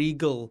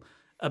regal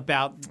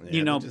about,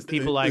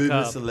 people like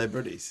her.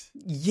 Celebrities.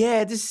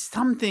 Yeah,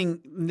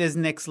 there's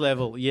next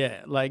level.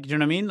 Yeah. Like, you know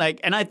what I mean? Like,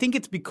 and I think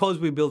it's because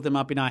we built them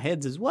up in our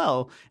heads as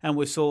well. And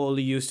we're so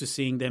only used to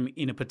seeing them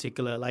in a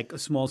particular, like a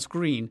small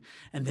screen.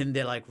 And then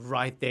they're like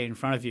right there in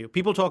front of you.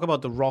 People talk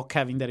about The Rock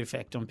having that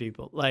effect on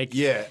people. Like,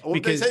 yeah. Well,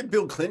 because they say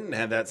Bill Clinton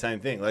had that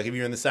same thing. Like if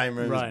you're in the same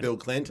room as Bill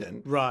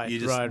Clinton, you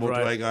just walked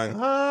away going,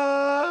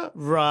 ah.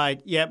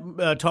 Right. Yeah.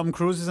 Tom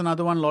Cruise is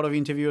another one. A lot of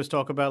interviewers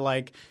talk about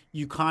like,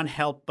 you can't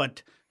help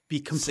but be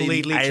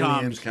completely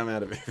charmed. Come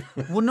out of it.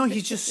 Well, no,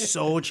 he's just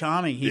so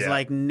charming. He's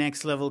like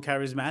next level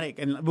charismatic.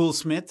 And Will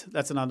Smith,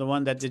 that's another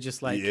one that they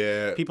just like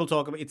people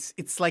talk about.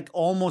 It's like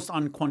almost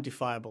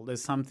unquantifiable.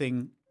 There's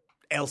something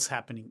else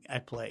happening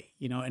at play,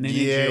 an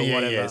energy or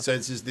whatever. Yeah. So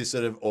it's just this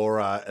sort of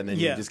aura, and then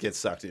you just get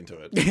sucked into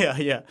it.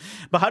 Yeah.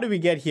 But how did we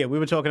get here? We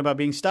were talking about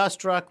being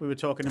starstruck. We were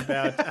talking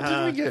about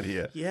how did we get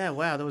here? Yeah,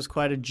 wow, that was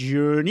quite a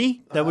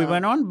journey that we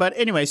went on. But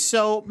anyway,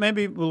 so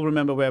maybe we'll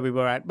remember where we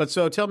were at. But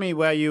so tell me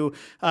where you.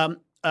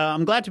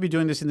 I'm glad to be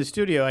doing this in the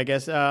studio, I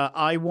guess.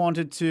 I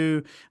wanted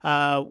to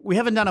we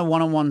haven't done a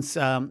one-on-ones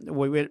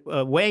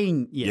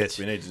weighing yet. Yes,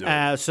 we need to do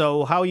it.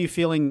 So how are you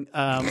feeling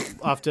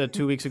after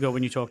 2 weeks ago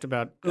when you talked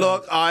about...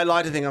 Look, I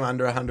like to think I'm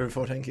under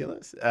 114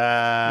 kilos.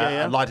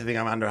 I'd like to think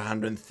I'm under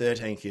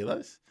 113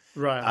 kilos.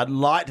 Right. I'd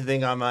like to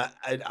think I'm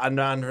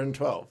under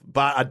 112,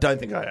 but I don't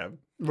think I am.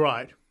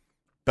 Right.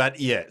 But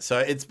yeah, so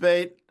it's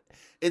been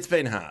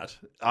hard,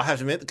 I have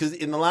to admit, because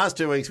in the last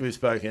 2 weeks we've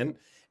spoken...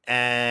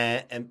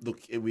 And look,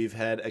 we've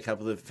had a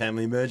couple of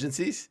family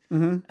emergencies.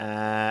 Mm-hmm.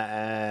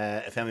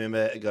 A family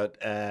member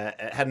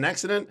had an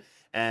accident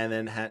and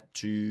then had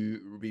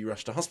to be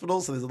rushed to hospital.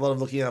 So there's a lot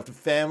of looking after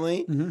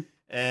family. Mm-hmm.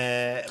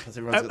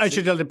 I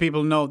should tell the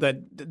people know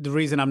that the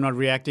reason I'm not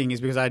reacting is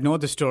because I know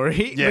the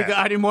story. Yeah.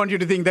 I didn't want you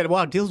to think that,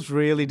 wow, Dills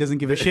really doesn't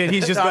give a shit.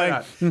 He's just going...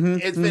 No. Mm-hmm,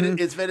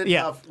 it's been a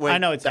tough week. I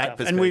know it's tough.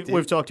 And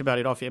we've talked about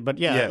it off here. But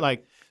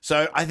like...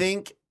 So I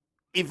think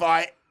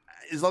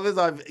as long as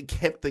I've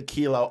kept the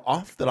kilo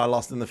off that I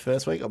lost in the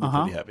first week, I'll be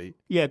pretty happy.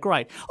 Yeah,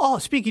 great. Oh,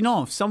 speaking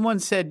of, someone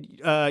said,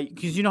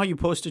 because you know how you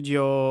posted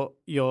your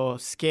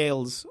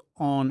scales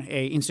on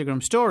a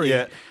Instagram story?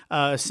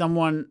 Yeah.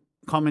 Someone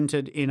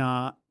commented in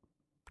a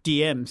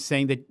DM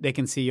saying that they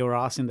can see your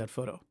ass in that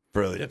photo.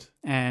 Brilliant.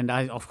 And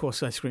I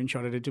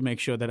screenshotted it to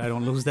make sure that I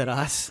don't lose that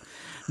ass.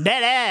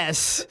 That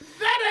ass!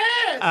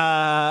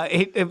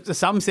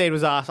 Some say it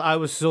was ass. I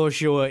was so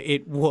sure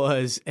it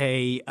was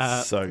a...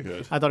 so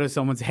good. I thought it was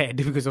someone's head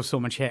because of so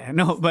much hair.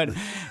 No, but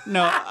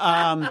no.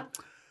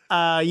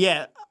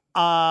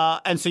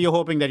 And so you're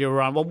hoping that you're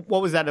around.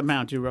 What was that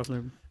amount you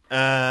roughly?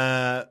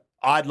 I'm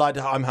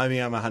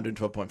hoping I'm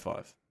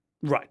 112.5.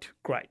 Right,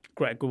 great,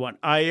 good one.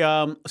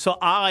 Because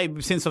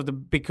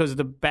of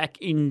the back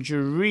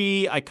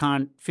injury, I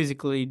can't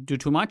physically do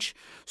too much.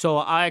 So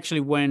I actually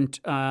went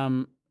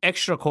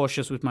extra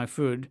cautious with my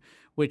food,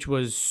 which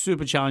was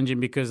super challenging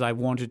because I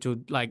wanted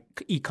to like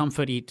eat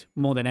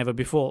more than ever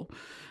before.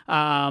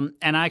 And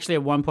actually,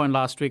 at one point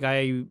last week,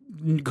 I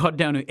got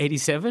down to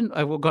 87.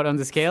 I got on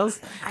the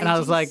scales, and I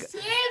was like,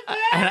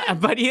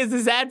 but here's the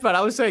sad part.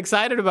 I was so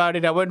excited about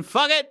it. I went,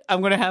 fuck it.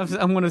 I'm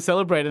gonna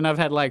celebrate. And I've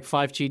had like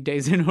 5 cheat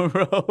days in a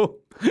row.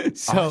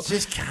 So I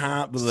just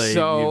can't believe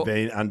you've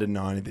been under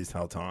 90 this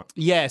whole time.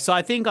 Yeah. So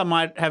I think I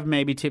might have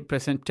maybe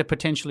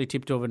potentially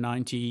tipped over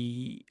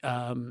 90,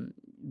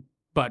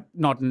 but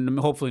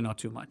hopefully not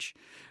too much.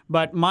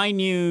 But my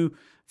new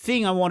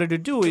thing I wanted to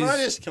do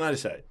is. Can I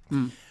just say,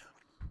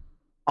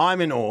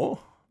 I'm in awe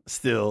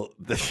still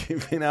that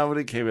you've been able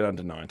to keep it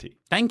under 90.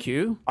 Thank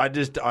you. I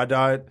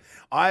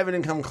haven't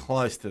even come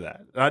close to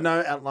that. I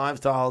know our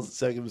lifestyles,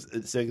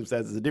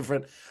 circumstances are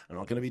different. I'm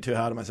not going to be too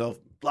hard on myself,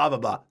 blah, blah,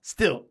 blah.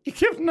 Still, you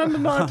kept it under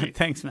 90.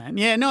 Thanks, man.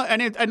 Yeah, no,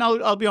 and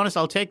I'll be honest,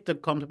 I'll take the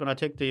compliment. I'll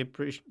take the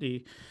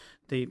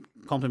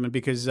compliment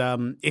because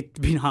it's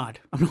been hard.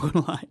 I'm not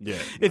gonna lie. Yeah,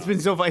 it's been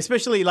so far,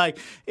 especially like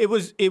it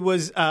was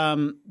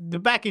the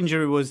back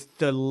injury was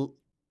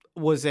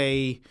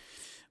a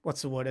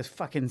what's the word? A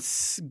fucking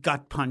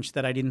gut punch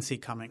that I didn't see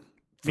coming.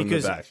 From the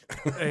back.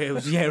 It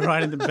was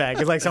right in the back.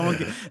 It's like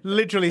someone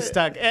literally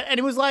stuck, and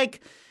it was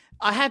like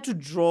I had to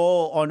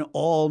draw on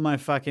all my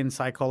fucking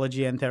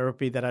psychology and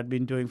therapy that I'd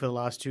been doing for the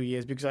last 2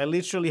 years because I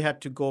literally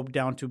had to go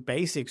down to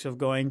basics of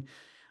going.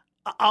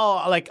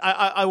 Oh, like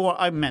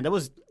man, that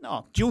was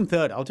June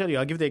 3rd. I'll tell you,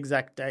 I'll give the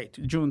exact date.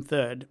 June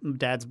 3rd,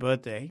 Dad's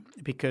birthday,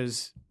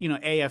 because,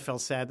 I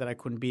felt sad that I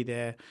couldn't be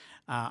there.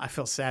 I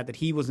felt sad that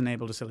he wasn't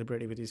able to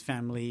celebrate it with his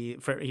family,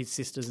 for his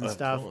sisters and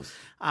stuff.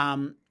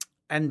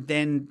 And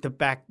then the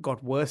back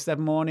got worse that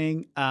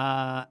morning.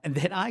 And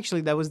then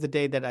that was the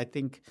day that I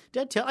think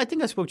I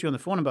spoke to you on the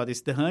phone about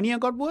this. The hernia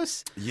got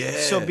worse. Yeah.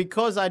 So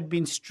because I'd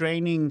been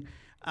straining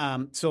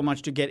so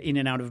much to get in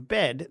and out of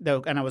bed,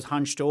 and I was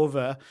hunched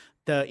over,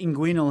 the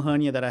inguinal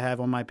hernia that I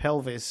have on my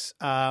pelvis,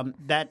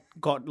 that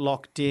got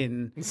locked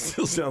in. It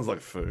still sounds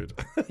like food.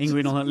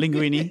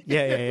 Linguini.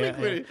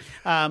 Yeah.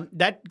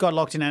 That got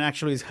locked in and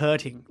actually is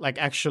hurting. Like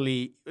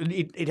actually,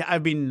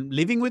 I've been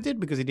living with it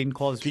because it didn't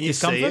cause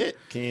discomfort.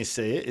 Can you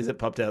see it? Is it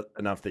popped out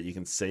enough that you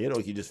can see it or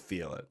can you just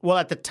feel it? Well,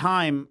 at the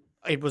time,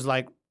 it was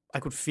like I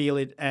could feel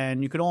it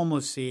and you could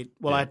almost see it.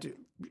 Well, I had to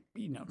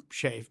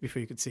shave before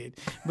you could see it.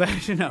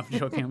 But no,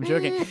 I'm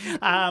joking.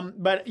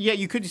 But yeah,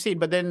 you could see it.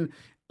 But then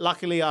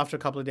luckily after a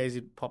couple of days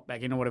it popped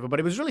back in or whatever. But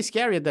it was really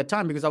scary at that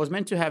time because I was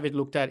meant to have it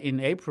looked at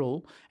in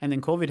April and then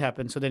COVID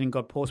happened. So then it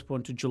got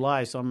postponed to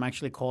July. So I'm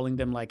actually calling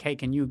them like, hey,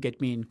 can you get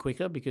me in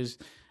quicker? Because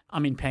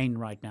I'm in pain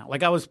right now.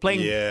 Like I was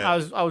playing,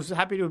 I was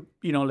happy to,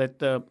 let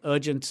the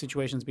urgent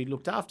situations be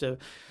looked after.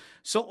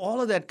 So all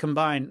of that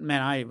combined,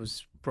 man, I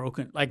was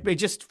broken. Like it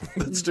just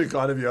That's too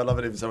kind of you. I love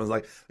it if someone's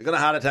like, "We got a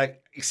heart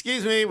attack.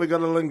 Excuse me, we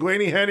got a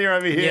linguini hernia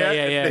over here."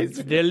 Yeah.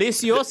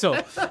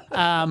 Delicioso.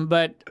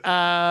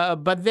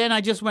 But then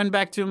I just went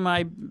back to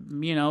my,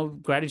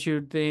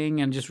 gratitude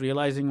thing and just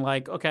realizing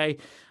like, okay,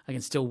 I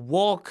can still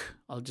walk.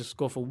 I'll just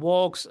go for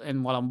walks.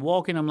 And while I'm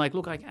walking, I'm like,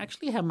 look, I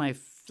actually have I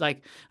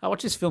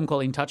watched this film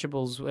called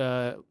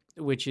Intouchables,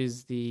 which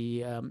is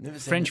the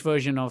French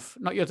version of.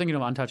 Not you're thinking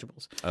of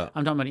Untouchables. Oh.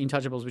 I'm talking about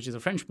Intouchables, which is a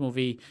French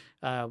movie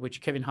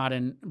which Kevin Hart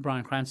and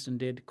Bryan Cranston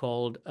did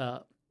called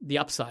The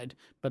Upside.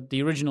 But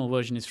the original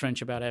version is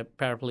French, about a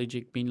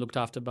paraplegic being looked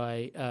after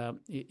by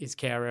his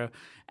carer,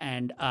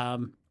 and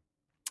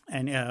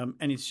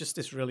it's just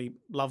this really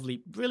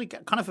lovely, really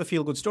kind of a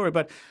feel good story.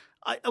 But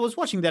I was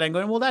watching that and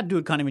going, well, that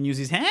dude can't even use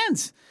his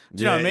hands.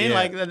 Do you know what I mean? Yeah.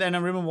 Like, and I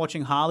remember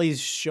watching Harley's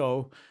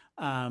show.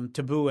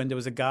 Taboo, and there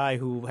was a guy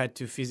who had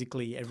to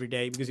physically every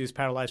day because he was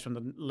paralyzed from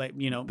the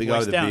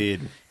waist down,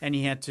 beard. And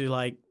he had to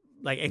like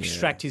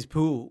extract his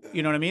poo.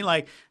 You know what I mean?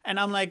 Like, and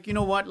I'm like, you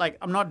know what? Like,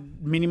 I'm not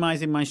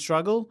minimizing my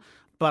struggle,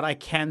 but I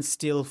can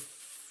still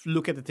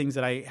look at the things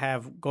that I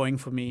have going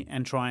for me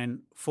and try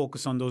and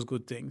focus on those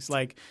good things.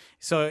 Like,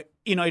 so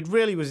it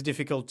really was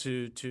difficult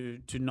to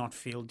not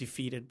feel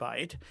defeated by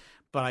it,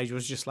 but I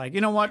was just like, you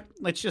know what?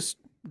 Let's just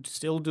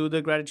still do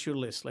the gratitude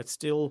list. Let's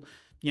still.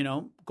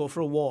 Go for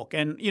a walk.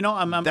 And,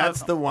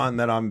 that's the one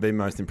that I'm been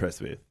most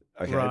impressed with.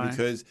 Okay. Right.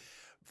 Because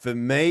for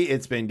me,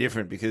 it's been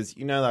different because,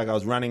 like I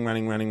was running.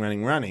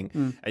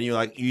 And you're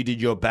like, you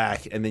did your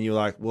back. And then you're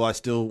like, well, I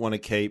still want to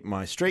keep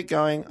my streak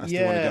going. I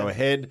still want to go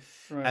ahead.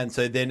 Right. And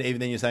so then even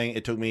then you're saying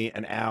it took me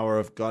an hour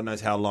of God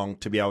knows how long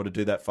to be able to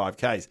do that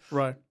 5Ks.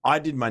 Right. I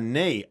did my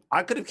knee.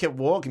 I could have kept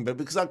walking, but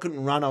because I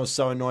couldn't run, I was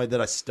so annoyed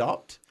that I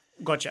stopped.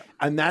 Gotcha.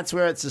 And that's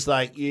where it's just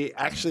like,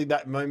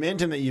 that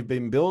momentum that you've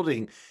been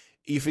building,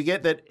 you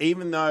forget that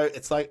even though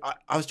it's like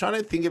I was trying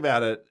to think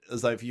about it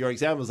as like for your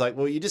example, it's like,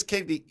 well, you just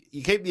keep the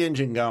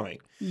engine going.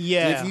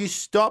 Yeah. And if you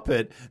stop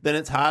it, then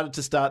it's harder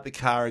to start the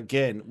car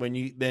again when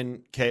you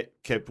then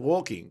kept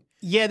walking.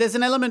 Yeah, there's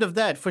an element of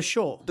that for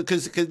sure.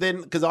 Because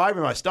I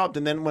remember I stopped,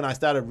 and then when I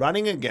started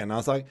running again, I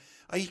was like,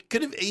 oh, you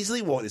could have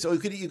easily walked this, or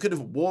you could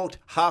have walked,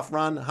 half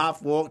run,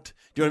 half walked.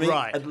 Do you know what I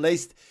mean? Right. At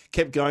least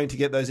kept going to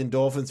get those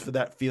endorphins for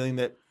that feeling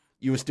that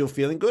you were still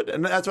feeling good.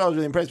 And that's why I was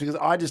really impressed, because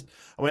I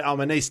went, oh,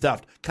 my knee's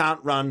stuffed.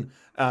 Can't run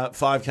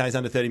 5Ks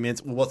under 30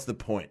 minutes. Well, what's the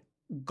point?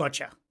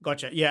 Gotcha.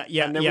 Yeah.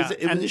 And it was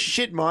a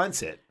shit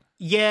mindset.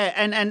 Yeah,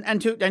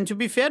 and to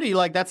be fair to you,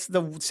 like that's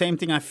the same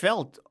thing I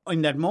felt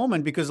in that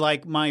moment, because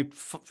like I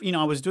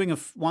was doing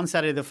one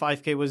Saturday the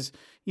 5K was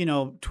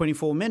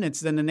 24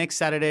 minutes, then the next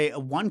Saturday a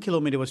 1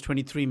 kilometer was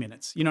 23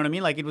 minutes. You know what I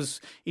mean? Like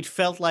it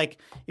felt like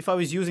if I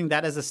was using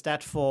that as a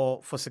stat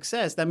for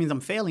success, that means I'm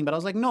failing. But I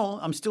was like, no,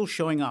 I'm still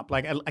showing up.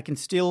 Like I can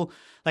still,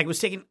 like, it was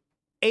taking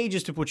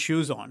ages to put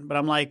shoes on, but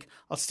I'm like,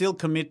 I'll still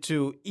commit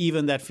to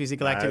even that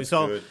physical activity.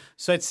 So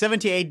it's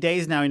 78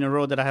 days now in a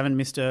row that I haven't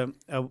missed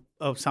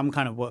some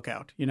kind of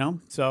workout,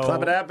 So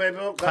clap it out,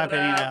 people. Clap it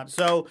out.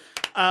 So,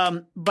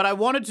 but I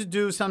wanted to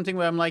do something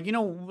where I'm like,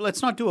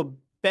 let's not do a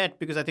bet,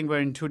 because I think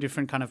we're in two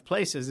different kind of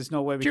places. There's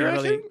no way we can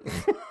really.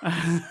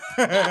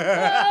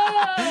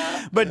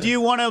 But do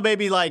you want to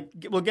maybe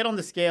we'll get on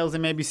the scales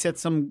and maybe set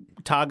some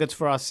targets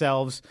for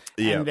ourselves,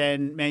 and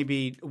then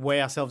maybe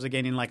weigh ourselves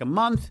again in like a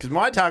month? Because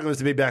my target was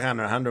to be back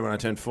under 100 when I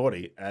turned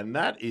 40, and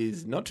that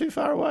is not too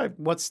far away.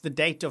 What's the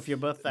date of your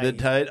birthday? The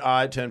date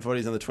I turned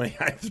 40 is on the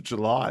 28th of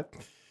July.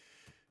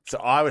 So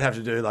I would have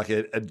to do like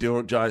a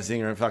dual giant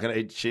singer and fucking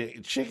eat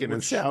chicken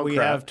and sauerkraut. We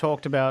have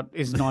talked about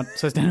is not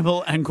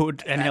sustainable and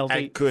good and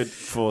healthy. And could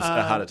force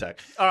a heart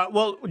attack. All right.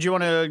 Well, do you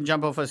want to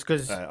jump off first?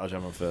 I'll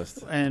jump off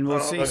first. And we'll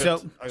see. I'm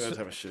going to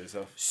take my shoes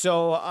off.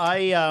 So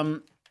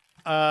I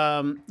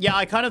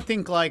kind of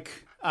think like.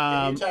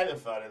 Can you take the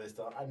photo this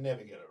time? I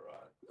never get it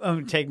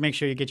right. Make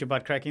sure you get your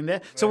butt crack in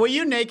there. So were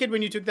you naked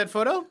when you took that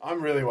photo?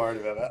 I'm really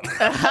worried about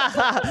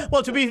that.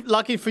 Well, to be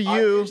lucky for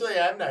you. I actually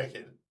am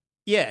naked.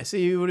 Yeah, so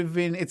you would have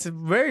been. It's a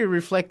very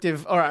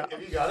reflective. All right,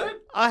 have you got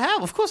it? I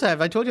have, of course, I have.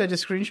 I told you I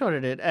just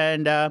screenshotted it,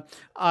 and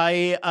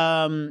I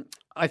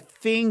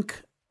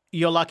think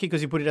you're lucky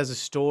because you put it as a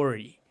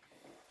story.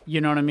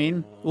 You know what I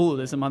mean? Oh,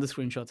 there's some other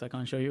screenshots I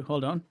can't show you.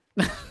 Hold on.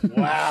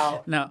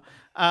 Wow. No.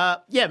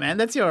 Yeah, man,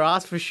 that's your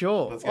ass for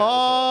sure.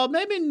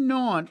 Maybe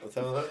not.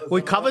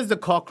 We covers the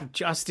cock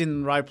just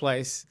in the right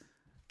place.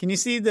 Can you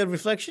see the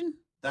reflection?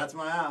 That's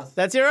my ass.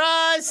 That's your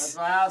ass. That's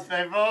my ass,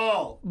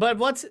 people.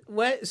 But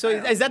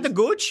is that the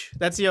gooch?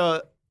 That's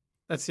your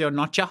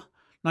notcha?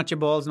 Not your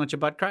balls, not your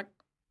butt crack?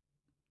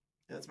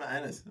 Yeah, that's my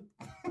anus.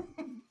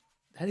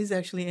 That is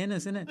actually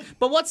anus, isn't it?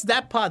 But what's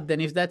that part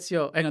then? If that's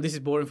your... Hang on, this is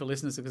boring for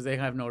listeners because they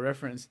have no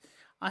reference.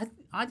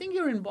 I think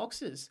you're in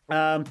boxes.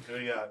 Here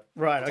we go.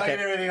 Right, okay. Taking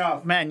everything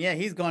off. Man, yeah,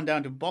 he's gone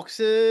down to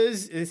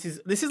boxes. This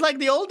is like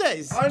the old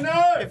days. I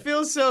know. It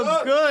feels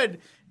so good.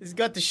 He's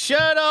got the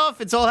shirt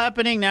off. It's all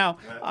happening now.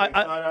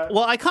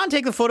 I can't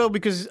take the photo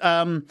because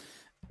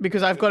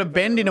I've got to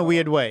bend in a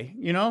weird way.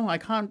 I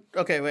can't.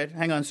 Okay, wait,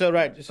 hang on. So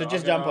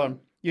just jump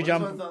on. You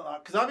jump.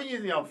 Because I've been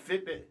using the old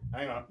Fitbit.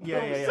 Hang on.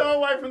 Yeah. So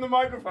away from the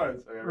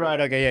microphones. Okay,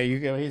 right. Okay. Yeah. You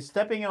go. He's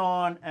stepping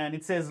on, and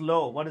it says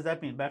low. What does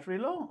that mean? Battery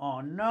low?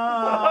 Oh no.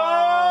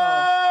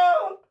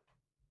 Oh!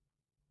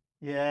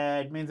 Yeah,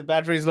 it means the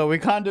battery's low. We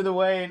can't do the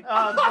weighing.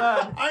 Oh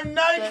God. I'm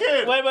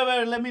naked. Wait.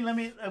 Let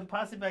me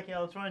pass it back here.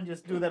 I'll try and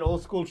just do that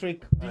old school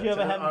trick. Did you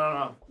ever have? I don't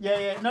know.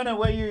 Yeah. No.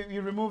 Where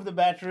you remove the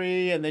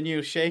battery and then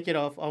you shake it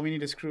off. Oh, we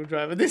need a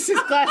screwdriver. This is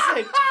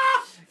classic.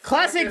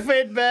 Classic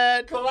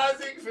Fitbit.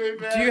 Classic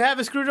Fitbit. Do you have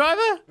a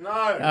screwdriver? No.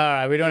 All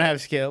right, we don't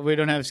have scale. We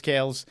don't have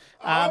scales.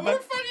 What a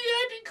fucking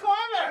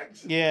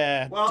anti-climax.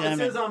 Yeah. Well, it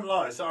says I'm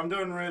low, so I'm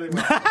doing really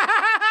well.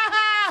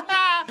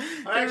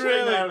 I'm actually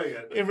nailing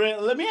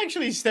it. Let me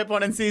actually step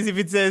on and see if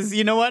it says,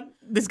 you know what?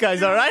 This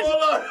guy's all right.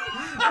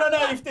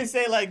 No, if they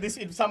say like this,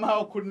 it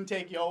somehow couldn't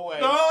take your way.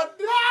 No.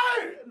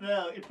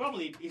 No, it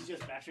probably is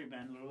just battery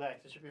band.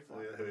 Relax, it should be fine.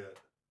 Oh, yeah.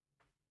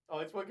 Oh,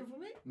 it's working for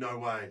me? No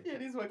way. Yeah,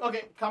 it is working.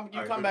 Okay,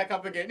 come back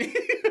up again.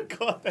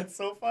 God, that's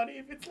so funny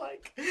if it's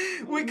like,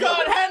 we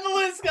can't handle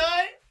this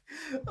guy.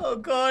 Oh,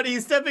 God,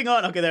 he's stepping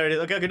on. Okay, there it is.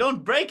 Okay,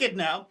 don't break it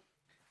now.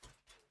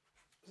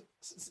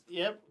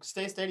 Yep,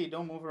 stay steady.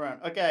 Don't move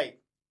around. Okay,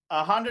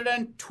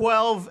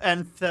 112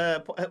 and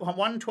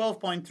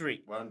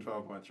 112.3.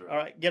 112.3. All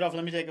right, get off.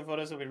 Let me take a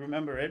photo so we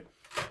remember it.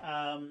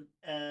 And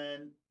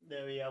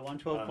there we are,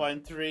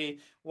 112.3.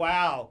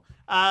 Wow.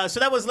 So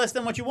that was less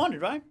than what you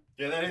wanted, right?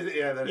 Yeah, that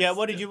is. Yeah,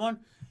 what did you want?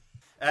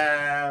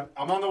 I'm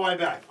on the way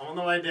back. I'm on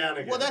the way down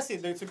again. Well, that's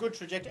it. It's a good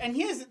trajectory. And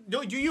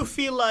do you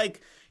feel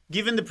like,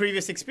 given the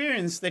previous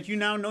experience, that you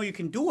now know you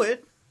can do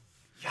it?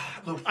 Yeah,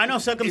 look, I know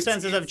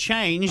circumstances have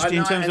changed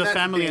in terms of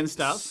family and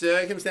stuff.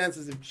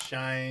 Circumstances have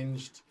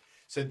changed,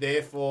 so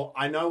therefore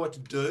I know what to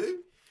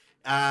do.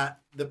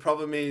 The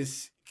problem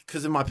is,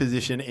 because of my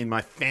position in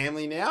my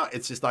family now,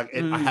 it's just like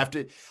I have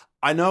to.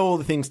 I know all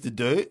the things to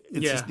do.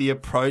 It's just the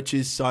approach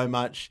is so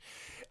much.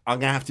 I'm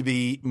going to have to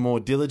be more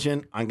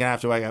diligent. I'm going to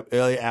have to wake up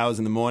early hours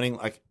in the morning.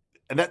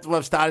 And that's what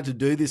I've started to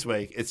do this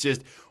week. It's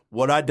just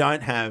what I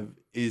don't have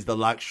is the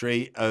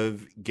luxury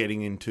of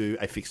getting into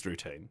a fixed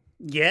routine.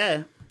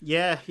 Yeah.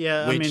 Yeah.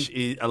 Which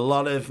is a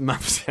lot of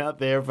mums out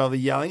there are probably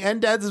yelling,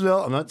 and dads as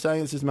well. I'm not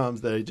saying it's just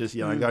mums that are just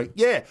yelling, going,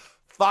 yeah,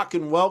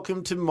 fucking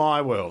welcome to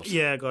my world.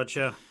 Yeah,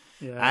 gotcha.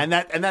 Yeah. And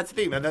that's the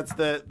thing, man. That's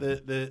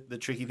the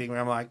tricky thing where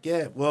I'm like,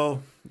 yeah,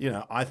 well,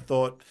 I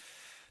thought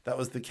that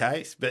was the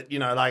case. But,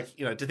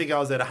 to think I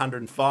was at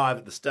 105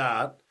 at the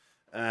start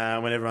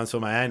when everyone saw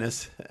my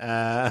anus.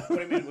 What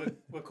do you mean,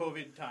 with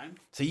COVID time?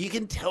 So you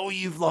can tell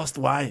you've lost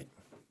weight.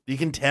 You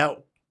can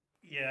tell.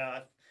 Yeah.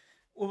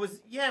 I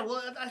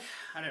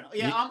don't know.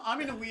 Yeah,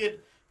 I'm in a weird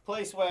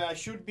place where I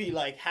should be,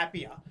 like,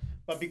 happier.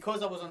 But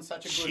because I was on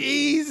such a good...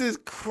 Jesus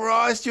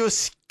Christ, you're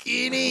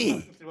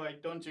skinny.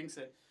 Wait, don't jinx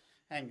it.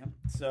 Hang on.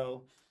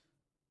 So,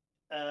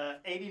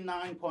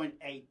 89.8.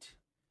 89.8.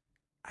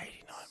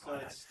 So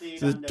it's still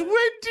so there's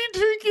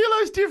 22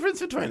 kilos difference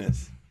between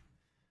us.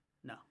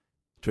 No.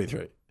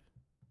 23.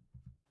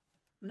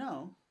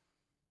 No.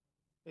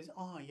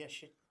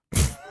 Shit.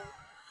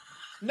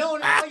 No,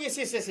 yes,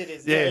 it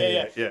is.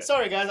 Yeah.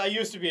 Sorry, guys, I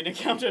used to be an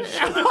accountant.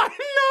 I know.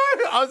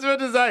 I was about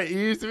to say, you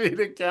used to be an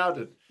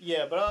accountant.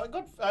 Yeah, but I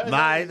got...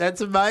 Mate,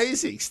 that's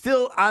amazing.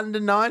 Still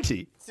under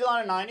 90. Still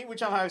under 90,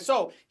 which I'm having.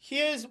 So,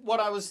 here's what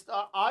I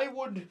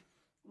would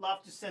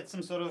love to set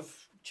some sort of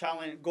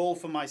challenge, goal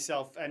for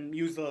myself and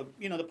use the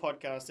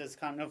podcast as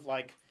kind of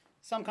like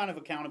some kind of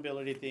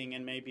accountability thing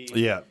and maybe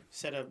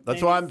set a...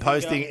 That's why I'm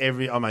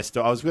posting on my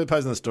story. I was going to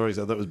post on the stories.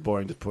 I thought it was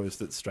boring to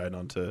post it straight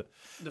onto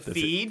the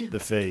feed. The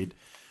feed.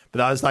 But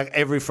I was like,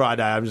 every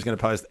Friday, I'm just going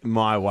to post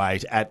my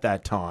weight at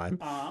that time.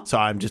 So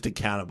I'm just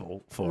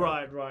accountable for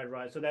it.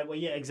 Right. So that way,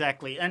 yeah,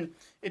 exactly. And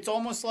it's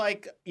almost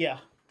like,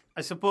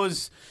 I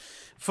suppose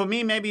for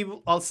me, maybe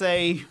I'll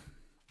say...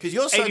 Because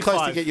you're so 85.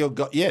 Close to get your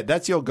goal. Yeah,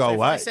 that's your goal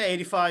weight. I say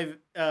 85,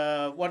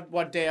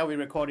 what day are we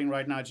recording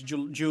right now? It's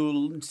June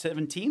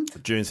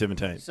 17th? June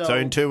 17th. So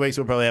in 2 weeks,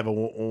 we'll probably have a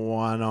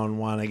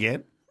one-on-one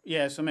again.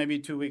 Yeah, so maybe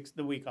 2 weeks,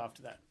 the week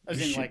after that.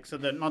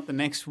 Not the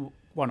next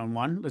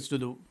one-on-one. Let's do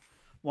the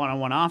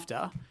one-on-one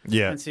after.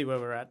 Yeah. And see where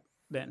we're at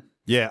then.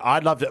 Yeah,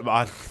 I'd love to.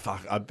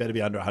 I better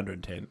be under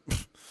 110.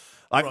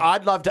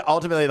 I'd love to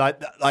ultimately,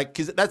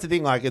 because that's the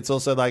thing, it's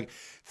also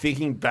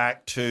thinking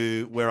back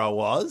to where I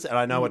was, and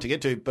I know what to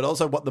get to, but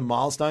also what the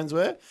milestones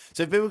were.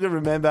 So if people can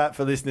remember,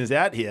 for listeners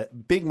out here,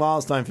 big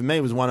milestone for me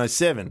was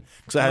 107,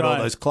 because I had all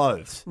those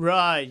clothes.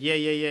 Right,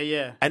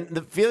 yeah. And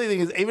the feeling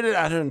thing is, even at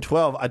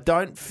 112,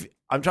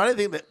 I'm trying to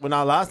think that when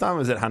last time I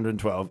was at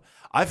 112,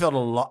 I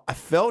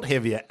felt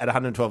heavier at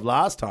 112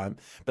 last time,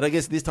 but I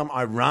guess this time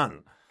I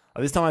run.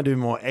 This time I do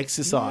more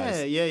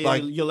exercise. Yeah.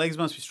 Your legs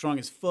must be strong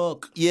as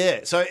fuck.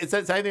 Yeah. So it's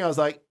that same thing. I was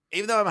like,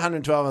 even though I'm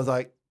 112, I was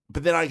like,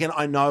 but then again,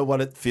 I know what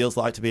it feels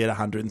like to be at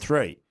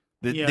 103.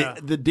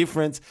 The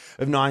difference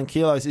of 9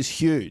 kilos is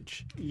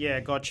huge. Yeah,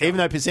 gotcha. Even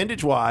though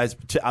percentage-wise,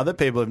 to other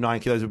people of 9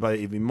 kilos would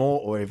be even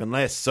more or even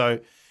less. So,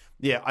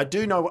 yeah, I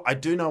do know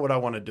what I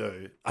want to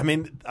do. I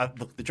mean,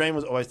 look, the dream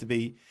was always to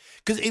be...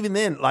 Because even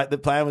then, the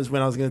plan was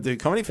when I was going to do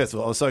Comedy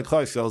Festival, I was so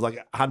close because I was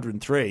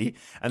 103.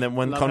 And then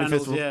when Comedy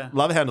Festival,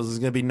 Love Handles was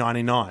going to be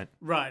 99.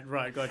 Right,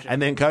 gotcha.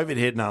 And then COVID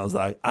hit and I was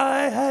like,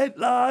 I hate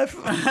life.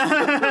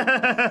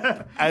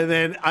 and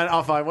then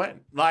off I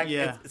went.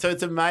 So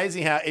it's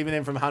amazing how even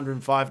then from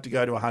 105 to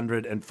go to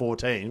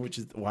 114, which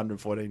is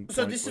 114.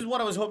 So this is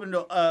what I was hoping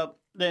to...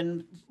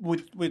 Then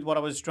with what I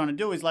was trying to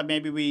do is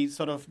maybe we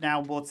sort of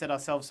now both set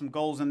ourselves some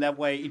goals and that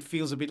way it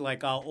feels a bit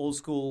like our old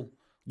school...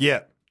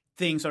 Yeah.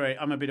 Thing. Sorry,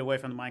 I'm a bit away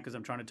from the mic because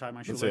I'm trying to tie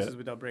my shoelaces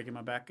without breaking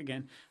my back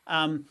again.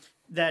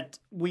 That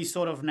we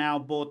sort of now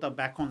both are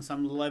back on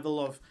some level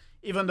of,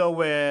 even though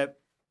we're,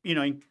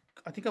 I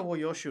think I wore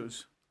your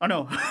shoes. Oh,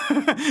 no.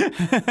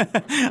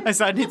 I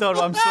suddenly thought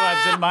I'm so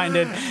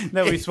absent-minded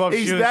that we swapped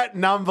shoes. He's that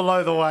numb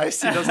below the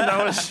waist. He doesn't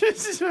know what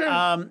shoes he's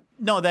wearing.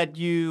 No, that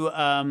you,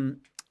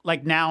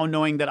 now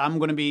knowing that I'm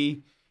going to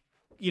be,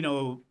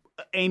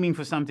 aiming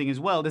for something as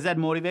well. Does that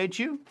motivate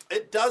you?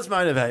 It does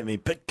motivate me,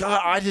 but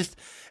God,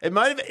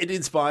 it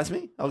inspires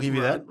me. I'll give you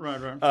that. Right.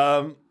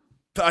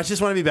 But I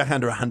just want to be back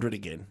under 100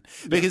 again.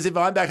 Because if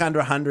I'm back under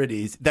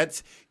 100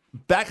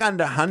 back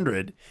under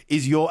 100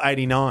 is your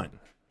 89.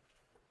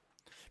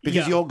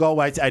 Because your goal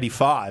weight's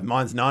 85,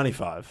 mine's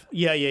 95.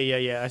 Yeah.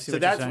 I see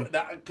what you're saying.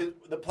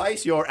 The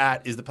place you're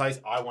at is the place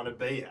I want to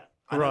be at.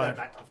 Right.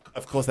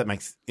 Of course, that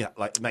makes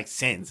it makes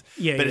sense.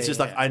 Yeah, but it's just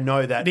I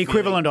know that the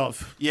equivalent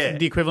of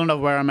the equivalent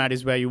of where I'm at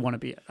is where you want to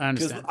be at. I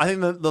understand. I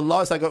think the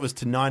lowest I got was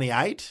to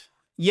 98.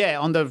 Yeah,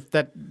 on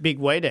that big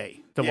way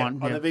day, on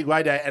the big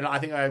way day, and I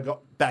think I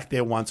got back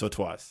there once or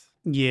twice.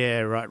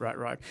 Yeah,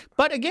 right.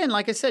 But again,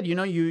 like I said, you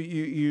know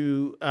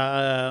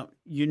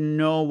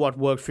what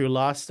worked for you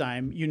last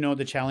time. You know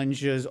the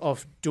challenges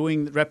of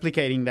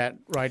replicating that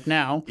right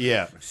now.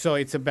 Yeah. So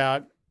it's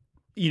about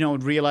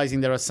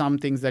realizing there are some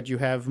things that you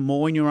have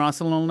more in your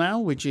arsenal now,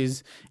 which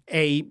is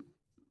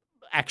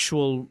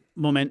actual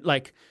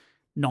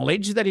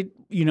knowledge that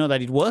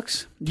it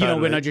works.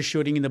 Totally. We're not just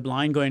shooting in the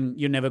blind going,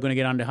 you're never going to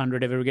get under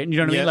 100 ever again. You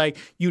know what I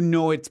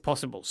mean? It's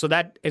possible. So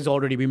that has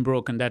already been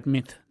broken, that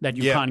myth that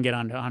you can't get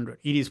under 100.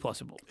 It is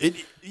possible.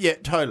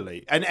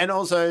 Totally. And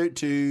also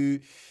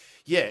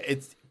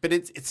it's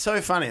so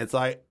funny. It's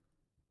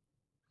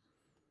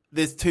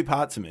there's two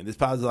parts of me. There's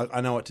parts like,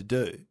 I know what to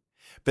do.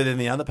 But then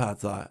the other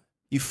part's like,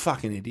 you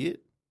fucking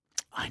idiot.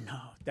 I know.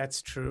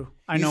 That's true.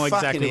 I know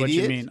exactly what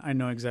you mean. I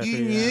know exactly.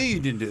 You knew you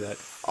didn't do that.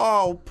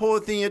 Oh, poor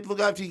thing. You had to look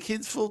after your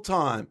kids full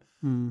time.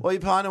 Or your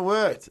partner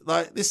worked.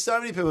 Like, there's so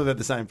many people who've had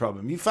the same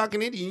problem. You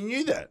fucking idiot. You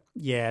knew that.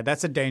 Yeah,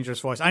 that's a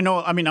dangerous voice. I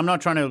know. I mean, I'm not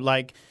trying to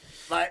like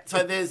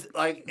so there's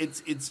like,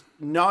 it's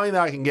knowing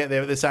that I can get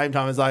there at the same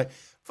time. It's like,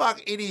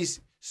 fuck, it is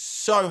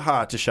so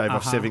hard to shave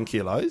off 7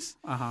 kilos.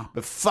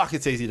 But fuck,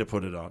 it's easy to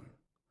put it on.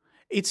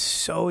 It's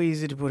so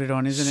easy to put it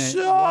on, isn't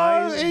it?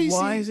 So easy.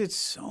 Why is it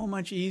so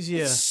much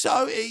easier? It's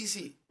so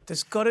easy.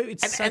 There's got to.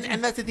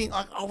 And that's the thing.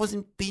 Like, I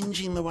wasn't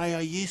binging the way I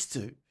used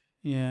to.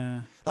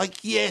 Yeah.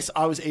 Like, yes,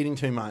 I was eating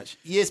too much.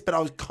 Yes, but I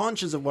was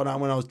conscious of when I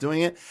was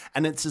doing it,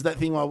 and it's just that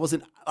thing where I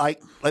wasn't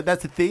like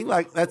that's the thing.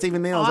 Like, that's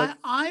even then. I was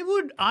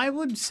like, I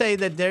would say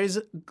that there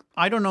is.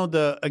 I don't know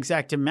the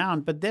exact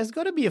amount, but there's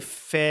got to be a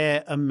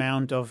fair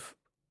amount of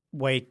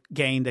weight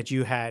gain that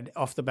you had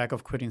off the back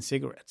of quitting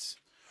cigarettes.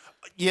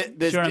 Yeah,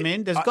 do you know what I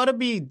mean? There's got to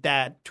be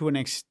that to a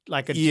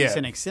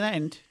decent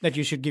extent that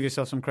you should give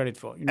yourself some credit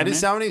for. You know and as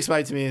someone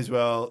explained to me as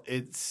well,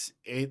 it's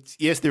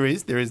yes, there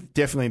is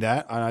definitely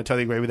that, and I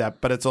totally agree with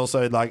that. But it's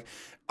also like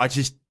I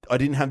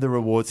didn't have the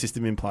reward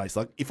system in place.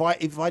 Like if I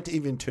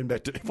even turned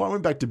back to if I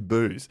went back to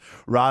booze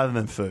rather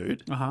than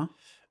food, I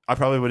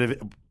probably would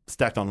have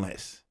stacked on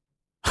less.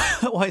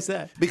 Why is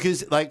that?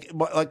 Because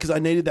because I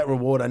needed that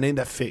reward, I needed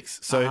that fix.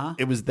 So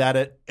it was that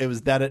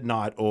at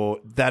night, or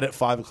that at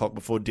 5 o'clock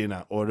before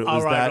dinner, or it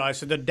was that. Right.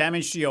 So the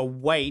damage to your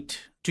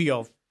weight, to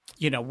your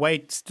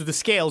weight to the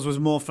scales was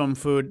more from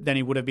food than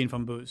it would have been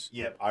from booze.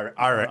 Yeah,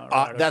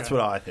 that's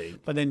what I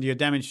think. But then your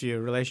damage to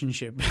your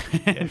relationship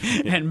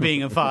and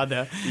being a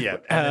father,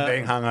 and then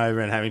being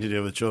hungover and having to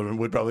deal with children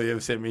would probably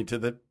have sent me to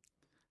the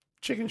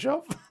chicken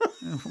shop.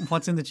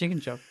 What's in the chicken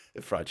shop?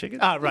 Fried chicken.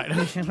 Ah, right.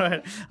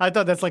 Right. I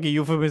thought that's like a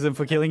euphemism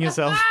for killing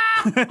yourself.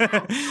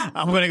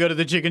 I'm going to go to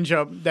the chicken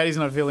shop. Daddy's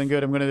not feeling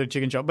good. I'm going to the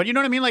chicken shop. But you know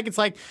what I mean? Like, it's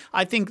like,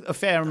 I think a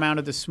fair amount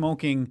of the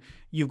smoking,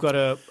 you've got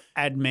to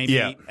add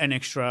maybe an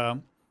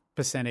extra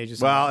percentage or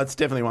something. Well, it's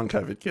definitely one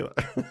COVID killer.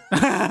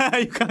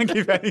 You can't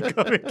give any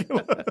COVID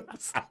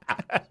killers.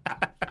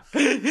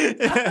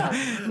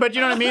 But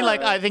you know what I mean?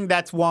 Like, I think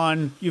that's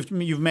one.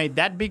 You've made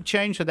that big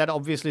change, so that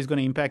obviously is going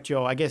to impact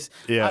your, I guess,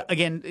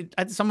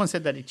 someone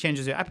said that it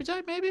changes your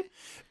appetite, maybe?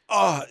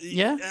 Oh,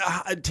 yeah?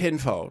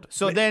 Tenfold.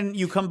 So then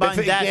you combine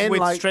that again,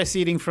 with stress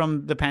eating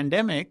from the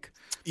pandemic.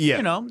 Yeah.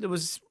 You know,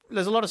 there's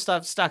a lot of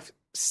stuff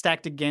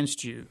stacked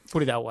against you,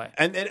 put it that way.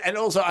 And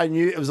also I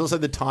knew it was also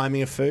the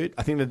timing of food.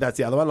 I think that's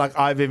the other one. Like,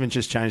 I've even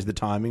just changed the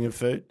timing of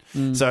food.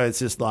 So it's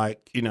just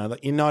like,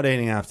 like you're not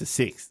eating after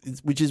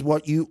 6, which is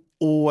what you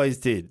always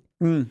did.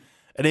 And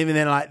even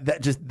then, like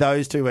that, just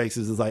those 2 weeks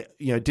is like,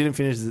 dinner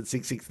finishes at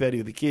 6:30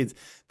 with the kids.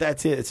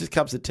 That's it. It's just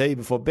cups of tea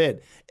before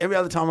bed. Every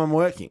other time I'm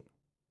working.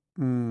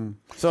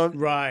 So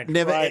I'm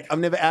never out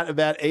and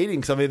about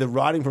eating, because I'm either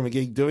writing from a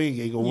gig, doing a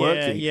gig, or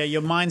working. Yeah,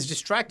 your mind's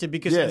distracted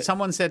because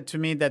someone said to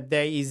me that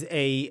there is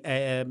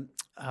a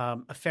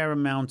fair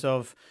amount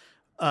of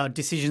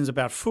decisions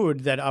about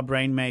food that our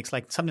brain makes,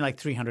 like something like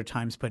 300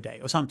 times per day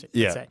or something.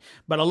 Let's say.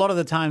 But a lot of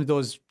the times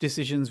those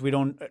decisions we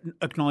don't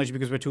acknowledge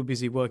because we're too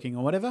busy working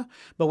or whatever.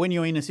 But when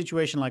you're in a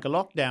situation like a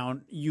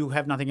lockdown, you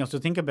have nothing else to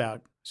think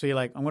about. So you're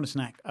like, I'm going to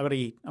snack. I got to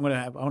eat. I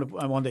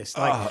want this.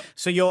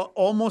 So you're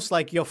almost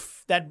like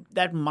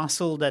that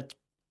muscle that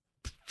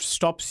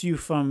stops you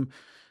from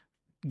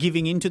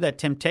giving into that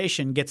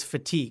temptation gets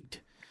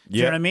fatigued. Do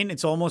you know what I mean?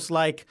 It's almost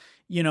like,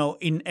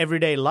 in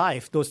everyday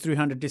life, those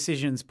 300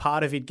 decisions,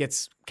 part of it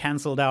gets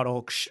cancelled out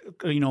or,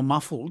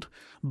 muffled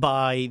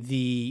by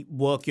the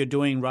work you're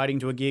doing, writing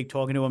to a gig,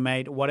 talking to a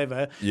mate,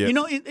 whatever.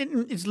 Yep.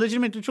 It's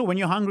legitimately true. When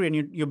you're hungry and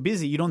you're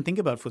busy, you don't think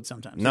about food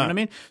sometimes. You know what I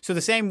mean? So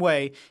the same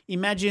way,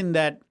 imagine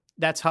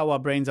that's how our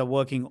brains are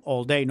working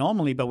all day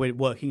normally, but we're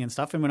working and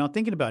stuff and we're not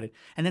thinking about it.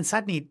 And then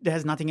suddenly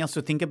there's nothing else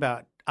to think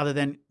about other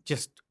than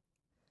just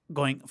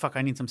going, fuck,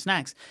 I need some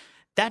snacks.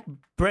 That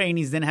brain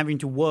is then having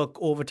to work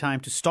overtime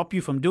to stop you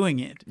from doing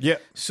it. Yeah.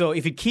 So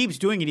if it keeps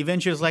doing it,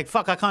 eventually it's like,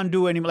 fuck, I can't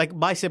do any like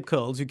bicep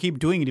curls. You keep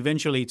doing it,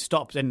 eventually it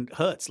stops and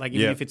hurts. Like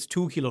even if it's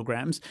 2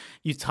 kilograms,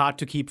 it's hard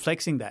to keep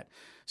flexing that.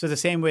 So the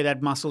same way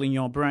that muscle in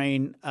your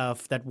brain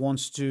that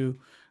wants to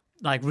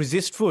like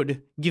resist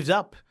food gives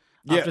up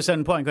after a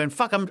certain point, going,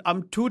 fuck,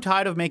 I'm too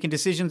tired of making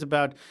decisions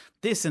about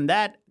this and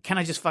that. Can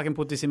I just fucking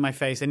put this in my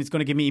face and it's going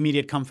to give me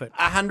immediate comfort?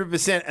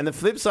 100%. And the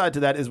flip side to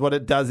that is what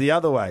it does the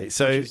other way.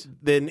 So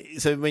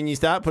when you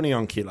start putting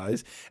on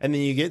kilos and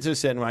then you get to a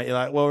certain weight, you're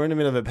like, well, we're in the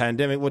middle of a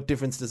pandemic. What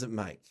difference does it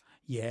make?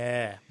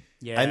 Yeah.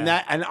 Yeah.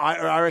 And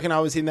I reckon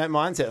I was in that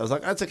mindset. I was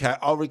like, that's okay,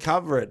 I'll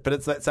recover it. But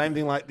it's that same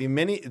thing like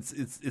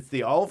it's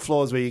the old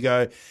flaws where you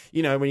go,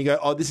 when you go,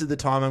 oh, this is the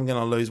time I'm going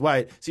to lose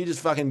weight. So you just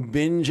fucking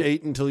binge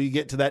eat until you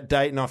get to that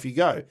date and off you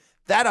go.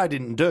 That I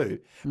didn't do.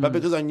 But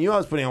because I knew I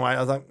was putting on weight, I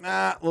was like,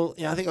 well,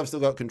 I think I've still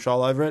got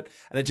control over it.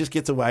 And it just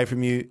gets away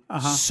from you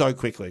so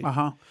quickly.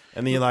 And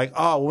then you're like,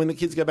 oh, well, when the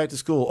kids go back to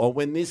school or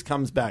when this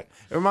comes back.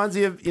 It reminds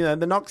me of,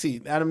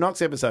 the Adam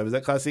Knox episode. Was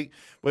that classic?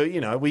 Where,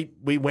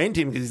 we went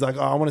in because he's like,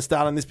 oh, I want to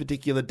start on this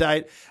particular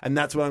date and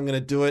that's when I'm going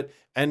to do it.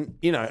 And,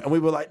 and we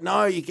were like,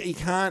 no, you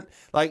can't.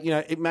 Like,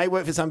 it may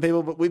work for some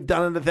people, but we've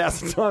done it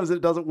 1,000 times and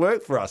it doesn't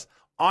work for us.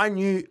 I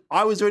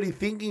was already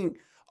thinking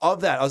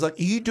of that. I was like,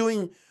 are you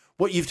doing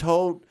what you've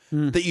told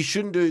that you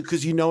shouldn't do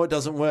because you know it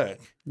doesn't work?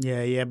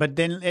 Yeah. But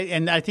then,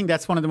 and I think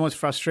that's one of the most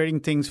frustrating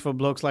things for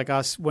blokes like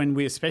us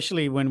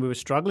especially when we were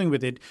struggling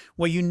with it,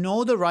 where you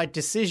know the right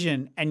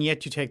decision and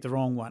yet you take the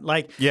wrong one.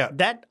 Like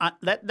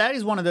that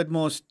is one of the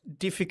most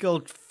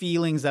difficult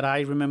feelings that I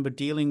remember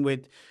dealing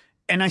with.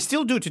 And I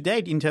still do to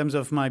date in terms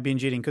of my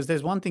binge eating, because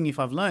there's one thing if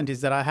I've learned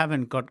is that I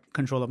haven't got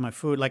control of my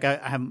food. Like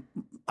I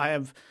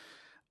have,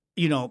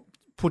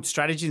 put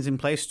strategies in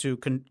place to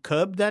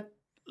curb that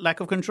lack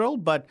of control.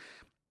 But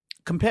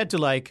compared to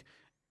like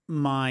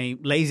my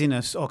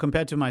laziness or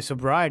compared to my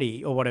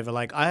sobriety or whatever,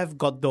 like I have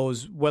got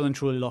those well and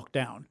truly locked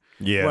down.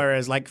 Yeah.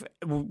 Whereas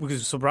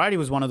because sobriety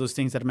was one of those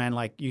things that, man,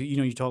 like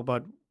you talk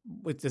about,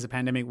 there's a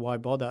pandemic, why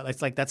bother?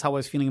 It's like that's how I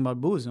was feeling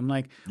about booze. I'm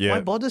like, why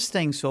bother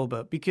staying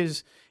sober?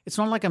 Because it's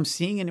not like I'm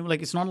seeing any,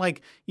 like it's not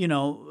like,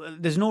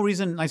 there's no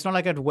reason. It's not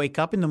like I'd wake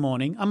up in the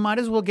morning. I might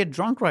as well get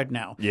drunk right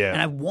now. Yeah.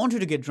 And I wanted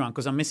to get drunk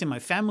because I'm missing my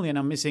family and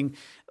I'm missing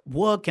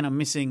work and I'm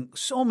missing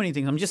so many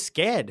things. I'm just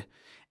scared.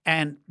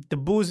 And the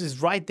booze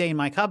is right there in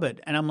my cupboard.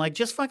 And I'm like,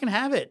 just fucking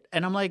have it.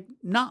 And I'm like,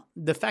 nah,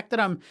 the fact that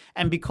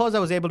and because I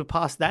was able to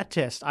pass that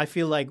test, I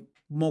feel like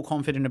more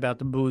confident about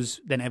the booze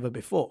than ever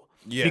before.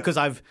 Yeah. Because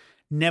I've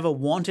never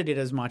wanted it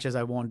as much as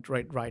I want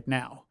right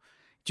now.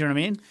 Do you know what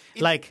I mean?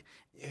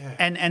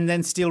 And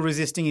then still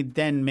resisting it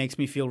then makes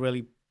me feel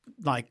really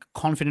like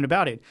confident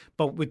about it.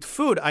 But with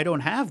food, I don't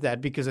have that,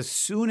 because as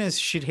soon as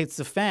shit hits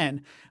the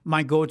fan,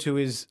 my go-to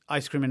is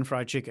ice cream and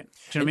fried chicken.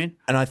 Do you know what I mean?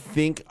 And I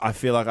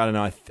feel like I've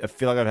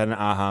had an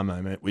aha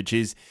moment, which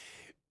is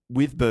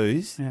with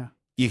booze,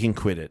 you can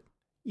quit it.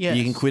 Yes.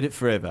 You can quit it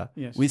forever.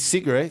 Yes. With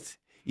cigarettes,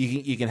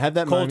 you can have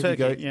that cold moment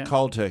turkey, you go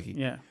cold turkey.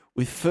 Yeah.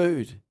 With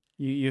food,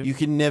 you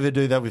can never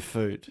do that with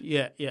food.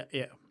 Yeah.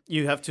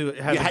 You have to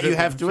have you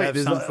have to eat.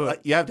 some food.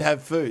 You have to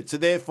have food. So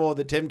therefore,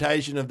 the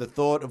temptation of the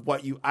thought of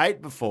what you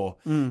ate before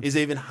is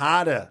even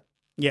harder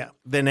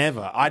than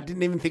ever. I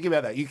didn't even think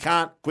about that. You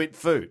can't quit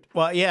food.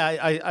 Well, yeah,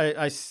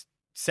 I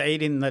say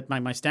it in that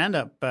my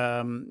stand-up,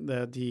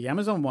 the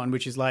Amazon one,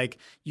 which is like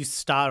you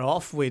start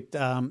off with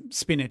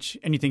spinach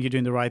and you think you're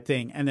doing the right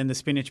thing, and then the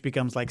spinach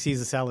becomes like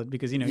Caesar salad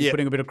because you're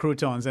putting a bit of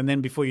croutons, and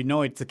then before you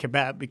know it, it's a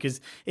kebab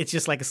because it's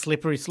just like a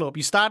slippery slope.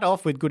 You start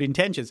off with good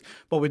intentions,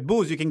 but with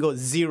booze you can go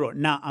zero.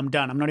 Nah, I'm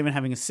done. I'm not even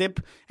having a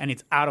sip, and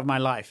it's out of my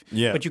life.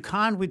 Yeah. But you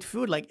can't with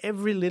food. Like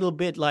every little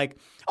bit, like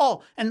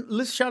and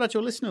let's shout out to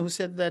a listener who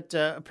said that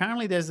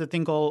apparently there's a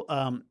thing called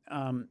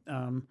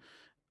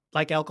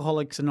like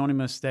Alcoholics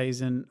Anonymous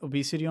days and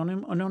Obesity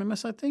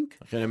Anonymous, I think.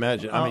 I can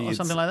imagine. I mean, or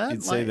something like that.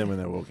 You'd see them when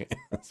they're walking.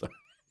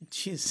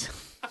 Jeez,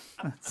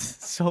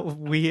 that's so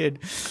weird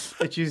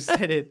that you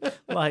said it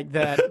like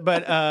that.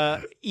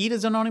 But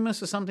Eaters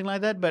Anonymous or something like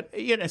that. But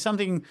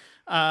something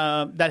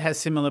that has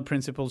similar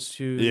principles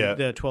to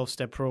the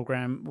 12-step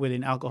program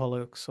within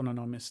Alcoholics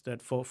Anonymous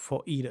that for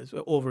eaters,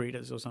 or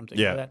overeaters or something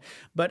like that.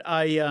 But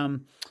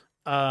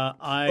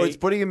it's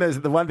putting in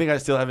the one thing I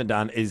still haven't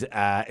done is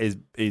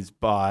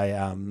buy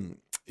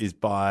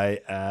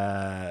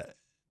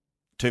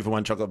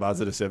 2-for-1 chocolate bars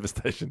at a service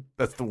station.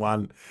 That's the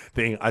one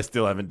thing I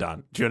still haven't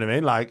done. Do you know what I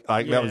mean? Like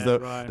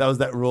that was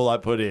that rule I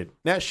put in.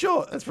 Now,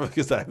 sure, that's probably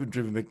because I haven't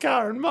driven the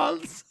car in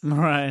months.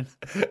 Right.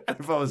 And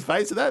if I was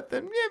faced with that,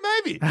 then yeah,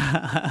 maybe.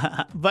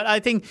 But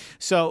I think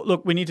so.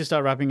 Look, we need to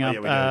start wrapping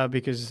up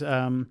because.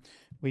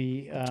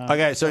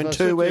 Okay, so in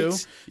 2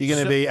 weeks, you're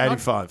going to be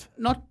 85.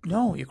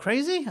 No, you're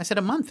crazy? I said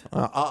a month.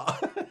 What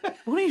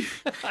are you?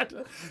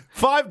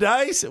 5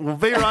 days, we'll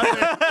be right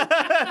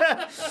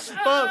there.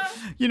 Well,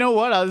 you know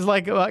what? I was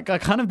like I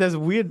kind of, there's a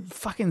weird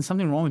fucking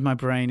something wrong with my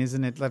brain,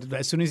 isn't it? Like,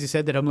 as soon as you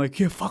said that, I'm like,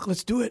 yeah, fuck,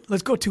 let's do it.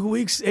 Let's go 2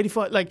 weeks,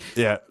 85. Like,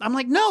 I'm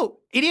like, no,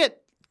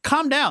 idiot,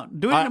 calm down.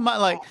 Do it in a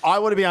month. Like, I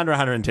want to be under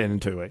 110 in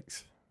 2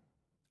 weeks.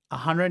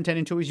 110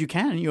 in 2 weeks, you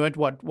can. You're at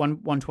what,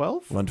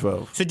 112?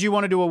 112. So do you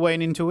want to do a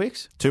weigh-in in 2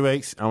 weeks? 2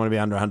 weeks, I want to be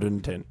under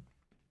 110.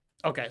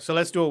 Okay, so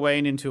let's do a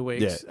weigh-in in 2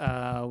 weeks.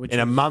 Yeah. In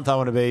a month, I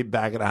want to be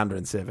back at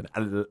 107.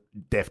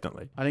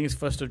 Definitely. I think it's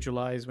 1st of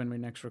July is when we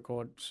next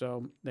record.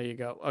 So there you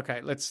go. Okay,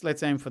 let's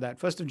aim for that.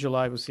 1st of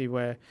July, we'll see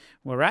where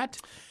we're at.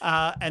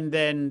 And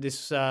then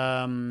this... what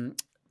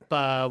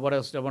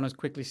else do I want to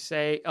quickly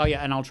say? Oh,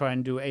 yeah, and I'll try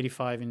and do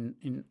 85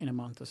 in a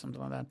month or something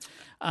like that.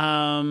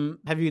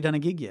 Have you done a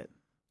gig yet?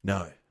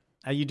 No.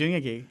 Are you doing a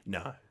gig?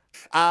 No.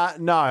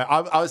 No.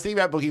 I was thinking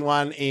about booking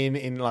one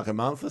in like a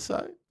month or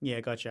so. Yeah,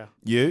 gotcha.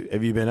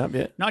 Have you been up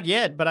yet? Not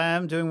yet, but I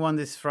am doing one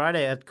this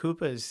Friday at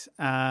Cooper's,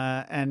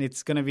 and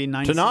it's going to be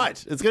 90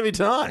 tonight. It's going to be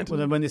tonight.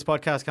 Well, when this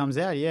podcast comes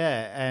out,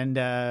 yeah, and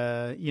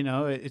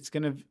it's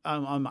going to.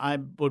 I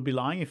would be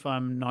lying if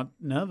I'm not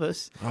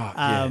nervous. Oh,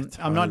 yeah, totally.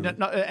 I'm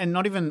not, and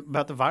not even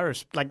about the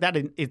virus like that.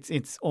 It's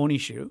its own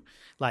issue,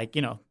 like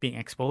being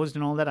exposed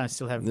and all that. I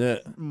still have a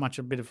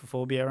bit of a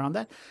phobia around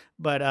that,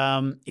 but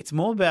it's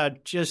more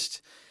about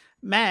just,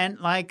 man,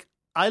 like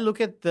I look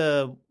at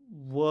the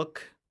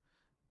work.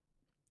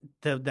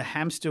 The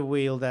hamster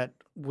wheel that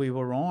we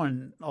were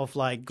on of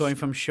like going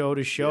from show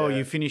to show.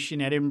 You finish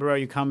in Edinburgh,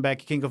 you come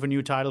back, you think of a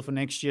new title for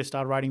next year,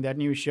 start writing that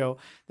new show,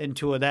 then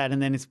tour that,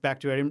 and then it's back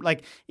to Edinburgh.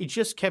 Like it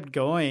just kept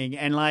going,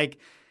 and like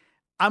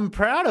I'm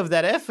proud of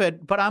that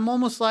effort, but I'm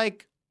almost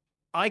like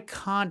I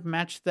can't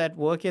match that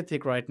work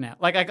ethic right now.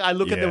 Like I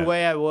look at the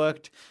way I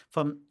worked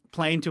from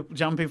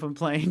jumping from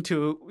plane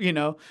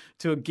to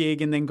to a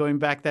gig and then going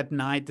back that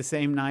night, the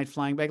same night,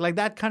 flying back, like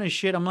that kind of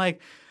shit. I'm like,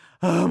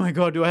 oh my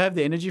God, do I have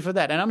the energy for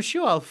that? And I'm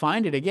sure I'll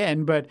find it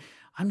again, but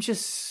I'm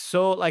just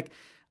so like,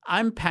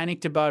 I'm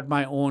panicked about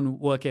my own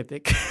work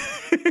ethic.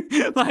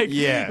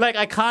 Like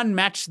I can't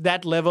match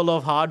that level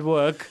of hard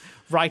work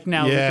right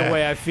now with the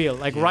way I feel.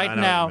 Like right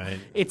now,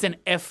 it's an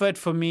effort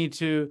for me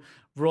to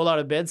roll out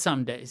of bed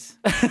some days.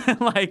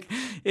 Like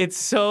it's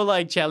so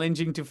like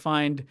challenging to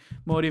find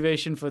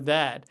motivation for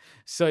that.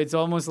 So it's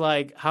almost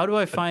like, how do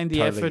I find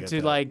the effort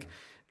to like,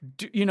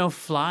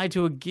 fly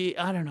to a gig?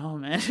 I don't know,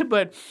 man.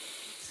 But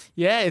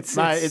yeah, it's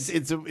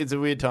a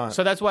weird time.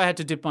 So that's why I had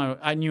to dip my.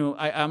 I knew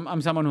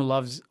I'm someone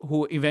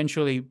who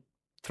eventually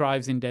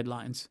thrives in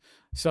deadlines.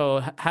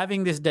 So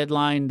having this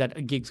deadline that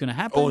a gig's going to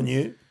happen. All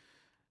new.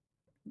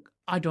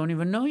 I don't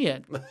even know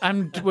yet.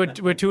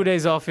 We're 2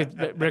 days off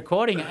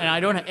recording, and I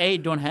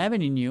don't have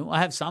any new. I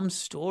have some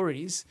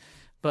stories,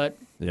 but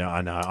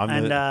I know.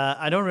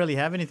 I don't really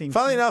have anything.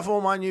 Funnily enough,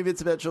 all my new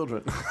bits about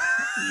children.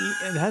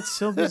 That's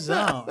so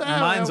bizarre.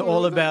 Mine's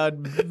all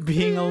about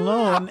being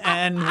alone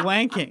and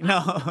wanking. No.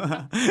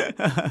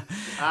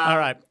 All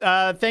right.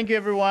 Thank you,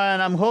 everyone.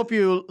 I hope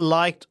you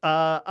liked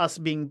us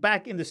being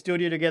back in the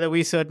studio together.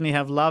 We certainly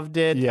have loved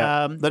it.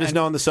 Yeah. Let us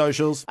know on the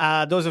socials.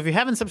 Those of you who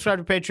haven't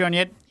subscribed to Patreon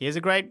yet, here's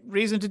a great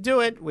reason to do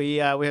it. We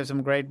have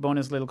some great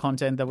bonus little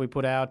content that we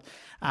put out.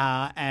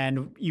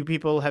 And you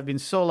people have been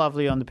so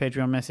lovely on the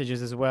Patreon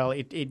messages as well.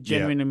 It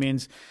genuinely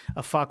means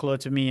a fuckload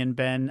to me and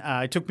Ben.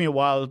 It took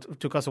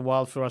us a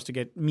while for us to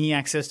get me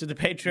access to the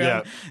Patreon.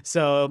 Yeah.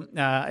 So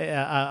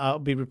I'll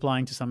be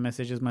replying to some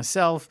messages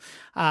myself.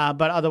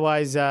 But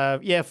otherwise,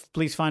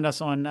 please find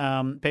us on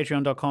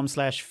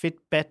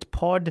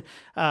patreon.com/fitbetpod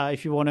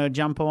if you want to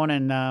jump on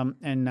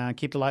and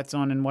keep the lights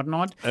on and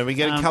whatnot. And we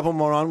get a couple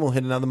more on, we'll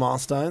hit another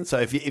milestone. So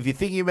if you're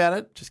thinking about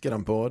it, just get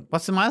on board.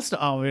 What's the milestone?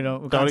 Oh, we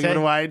don't give it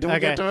away. Don't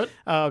get to it.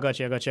 Oh,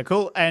 gotcha.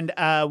 Cool. And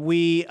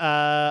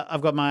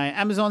I've got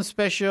my Amazon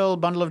special,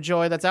 Bundle of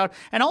Joy, that's out.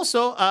 And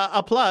also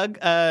a plug,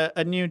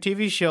 a new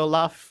TV show,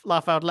 Laugh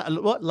Out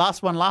Loud. What?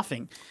 Last One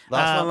Laughing.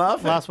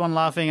 Last One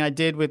Laughing. I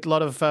did with a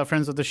lot of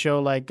friends of the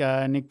show like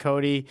Nick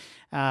Cody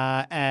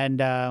and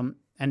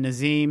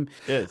Nazim.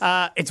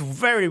 Yes. It's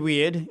very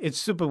weird. It's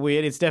super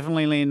weird. It's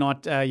definitely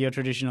not your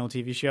traditional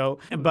TV show,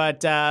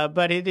 but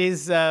it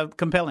is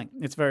compelling.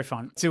 It's very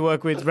fun to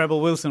work with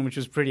Rebel Wilson, which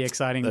was pretty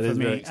exciting for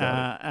me. So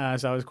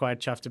I was quite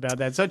chuffed about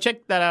that. So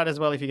check that out as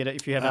well if you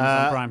have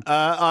Amazon Prime.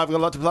 I've got a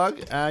lot to plug.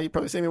 You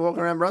probably see me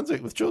walking around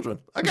Brunswick with children.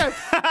 Okay.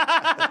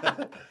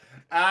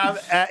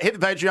 Hit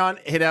the Patreon,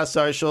 hit our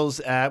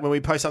socials. When we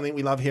post something,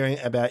 we love hearing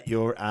about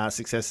your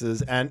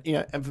successes, and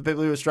and for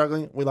people who are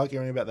struggling, we like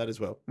hearing about that as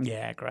well.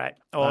 Yeah, great,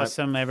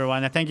 awesome,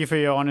 everyone. And thank you for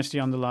your honesty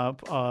on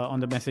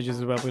the messages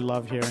as well. We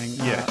love hearing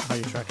how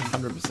you're tracking.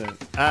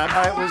 100%. All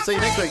right, we'll see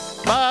you next week.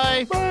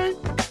 Bye. Bye.